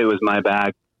they knew that it was my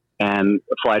bag, and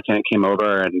the flight attendant came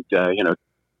over and,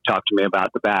 talked to me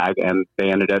about the bag, and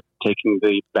they ended up taking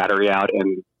the battery out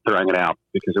and throwing it out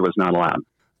because it was not allowed.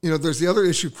 There's the other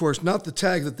issue, of course, not the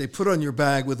tag that they put on your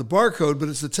bag with the barcode, but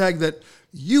it's the tag that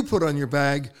you put on your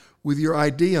bag with your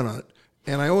ID on it.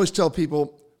 And I always tell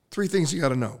people 3 things you got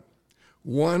to know.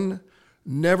 1,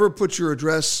 never put your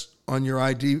address on your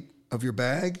ID of your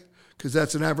bag, because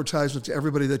that's an advertisement to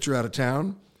everybody that you're out of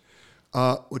town.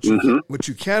 What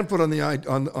you can put on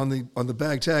the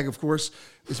bag tag, of course,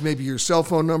 is maybe your cell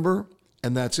phone number,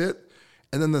 and that's it.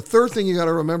 And then the third thing you got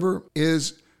to remember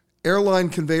is airline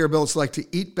conveyor belts like to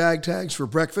eat bag tags for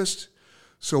breakfast.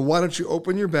 So why don't you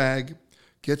open your bag,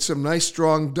 get some nice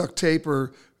strong duct tape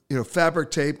or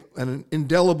fabric tape and an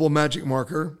indelible magic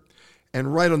marker,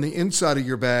 and write on the inside of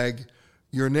your bag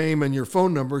your name and your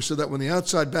phone number, so that when the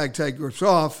outside bag tag rips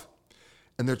off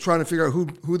and they're trying to figure out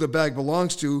who the bag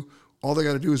belongs to, all they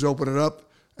got to do is open it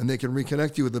up and they can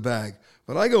reconnect you with the bag.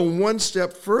 But I go one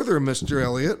step further, Mr.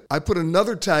 Elliott. I put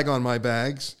another tag on my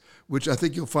bags, which I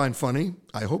think you'll find funny.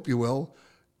 I hope you will.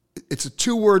 It's a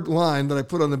 2-word line that I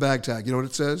put on the bag tag. You know what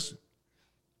it says?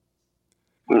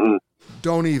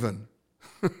 Don't even.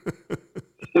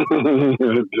 Don't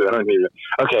even.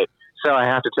 Okay, so I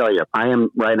have to tell you, I am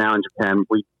right now in Japan.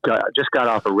 We just got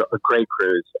off a great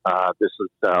cruise. This was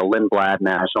Lindblad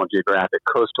National Geographic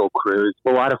Coastal Cruise.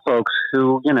 A lot of folks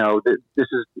who, this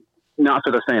is not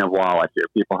for the faint of wallet here.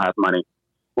 People have money.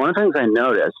 One of the things I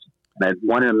noticed, and I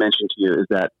wanted to mention to you, is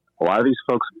that a lot of these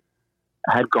folks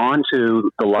had gone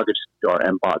to the luggage store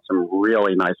and bought some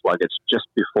really nice luggage just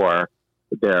before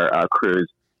their cruise.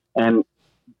 And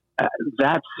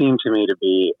that seemed to me to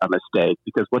be a mistake,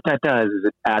 because what that does is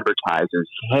it advertises,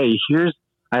 hey,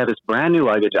 I have this brand new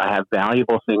luggage. I have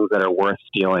valuable things that are worth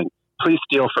stealing. Please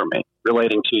steal from me,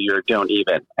 relating to your don't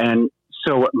even. And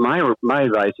so my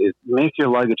advice is make your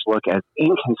luggage look as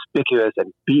inconspicuous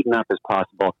and beaten up as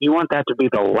possible. You want that to be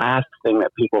the last thing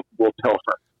that people will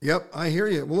pilfer. Yep, I hear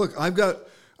you. Well, look, I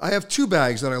have 2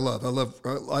 bags that I love. I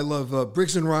love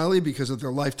Briggs & Riley because of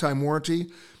their lifetime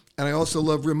warranty, and I also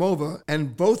love Rimowa.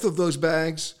 And both of those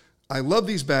bags, I love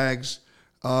these bags,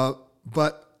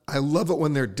 but I love it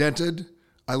when they're dented.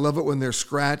 I love it when they're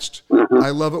scratched.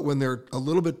 I love it when they're a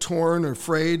little bit torn or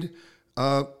frayed,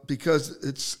 because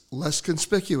it's less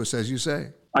conspicuous, as you say.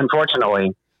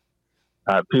 Unfortunately,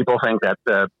 people think that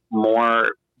the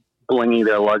more blingy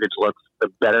their luggage looks, the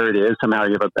better it is. Somehow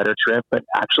you have a better trip, but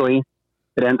actually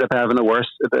it ends up having the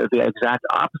exact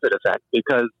opposite effect,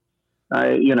 because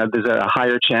there's a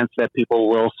higher chance that people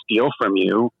will steal from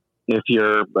you if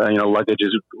your luggage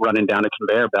is running down a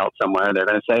conveyor belt somewhere. They're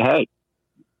going to say, hey,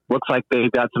 looks like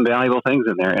they've got some valuable things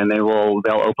in there, and they'll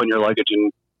open your luggage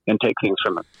and take things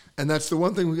from it. And that's the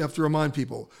one thing we have to remind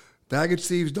people. Baggage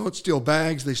thieves don't steal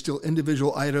bags, they steal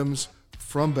individual items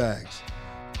from bags.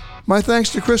 My thanks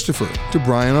to Christopher, to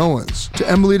Brian Owens, to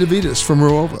Emily DeVitas from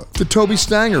Rimowa, to Toby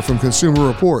Stanger from Consumer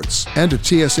Reports, and to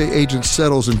TSA agents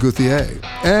Settles and Guthier.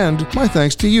 And my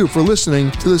thanks to you for listening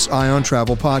to this Ion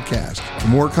Travel podcast. For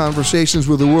more conversations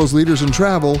with the world's leaders in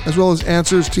travel, as well as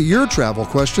answers to your travel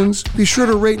questions, be sure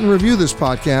to rate and review this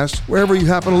podcast wherever you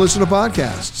happen to listen to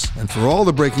podcasts. And for all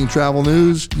the breaking travel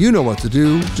news, you know what to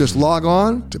do. Just log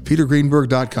on to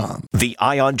petergreenberg.com. The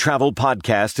Ion Travel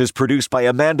podcast is produced by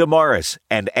Amanda Morris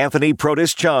and Anthony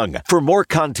Protis Chung. For more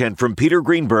content from Peter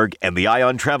Greenberg and the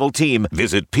Ion Travel team,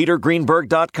 visit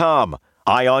petergreenberg.com.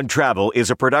 Ion Travel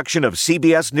is a production of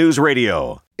CBS News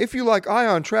Radio. If you like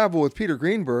Ion Travel with Peter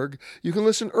Greenberg, you can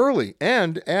listen early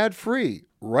and ad-free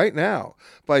right now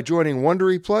by joining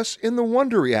Wondery Plus in the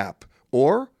Wondery app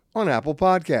or on Apple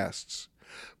Podcasts.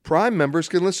 Prime members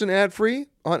can listen ad-free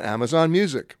on Amazon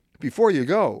Music. Before you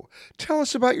go, tell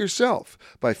us about yourself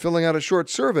by filling out a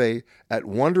short survey at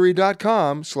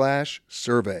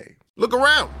Wondery.com/survey. Look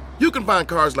around. You can find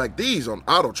cars like these on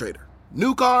AutoTrader.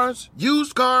 New cars,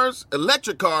 used cars,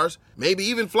 electric cars, maybe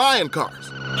even flying cars.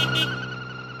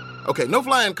 Okay, no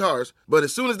flying cars, but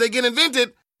as soon as they get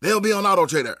invented, they'll be on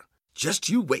AutoTrader. Just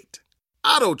you wait.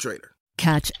 AutoTrader.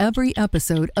 Catch every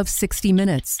episode of 60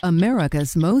 Minutes,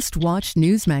 America's most watched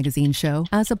news magazine show,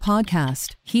 as a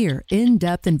podcast. Hear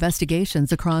in-depth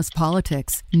investigations across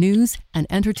politics, news, and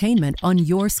entertainment on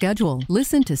your schedule.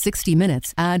 Listen to 60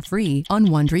 Minutes ad-free on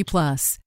Wondery Plus.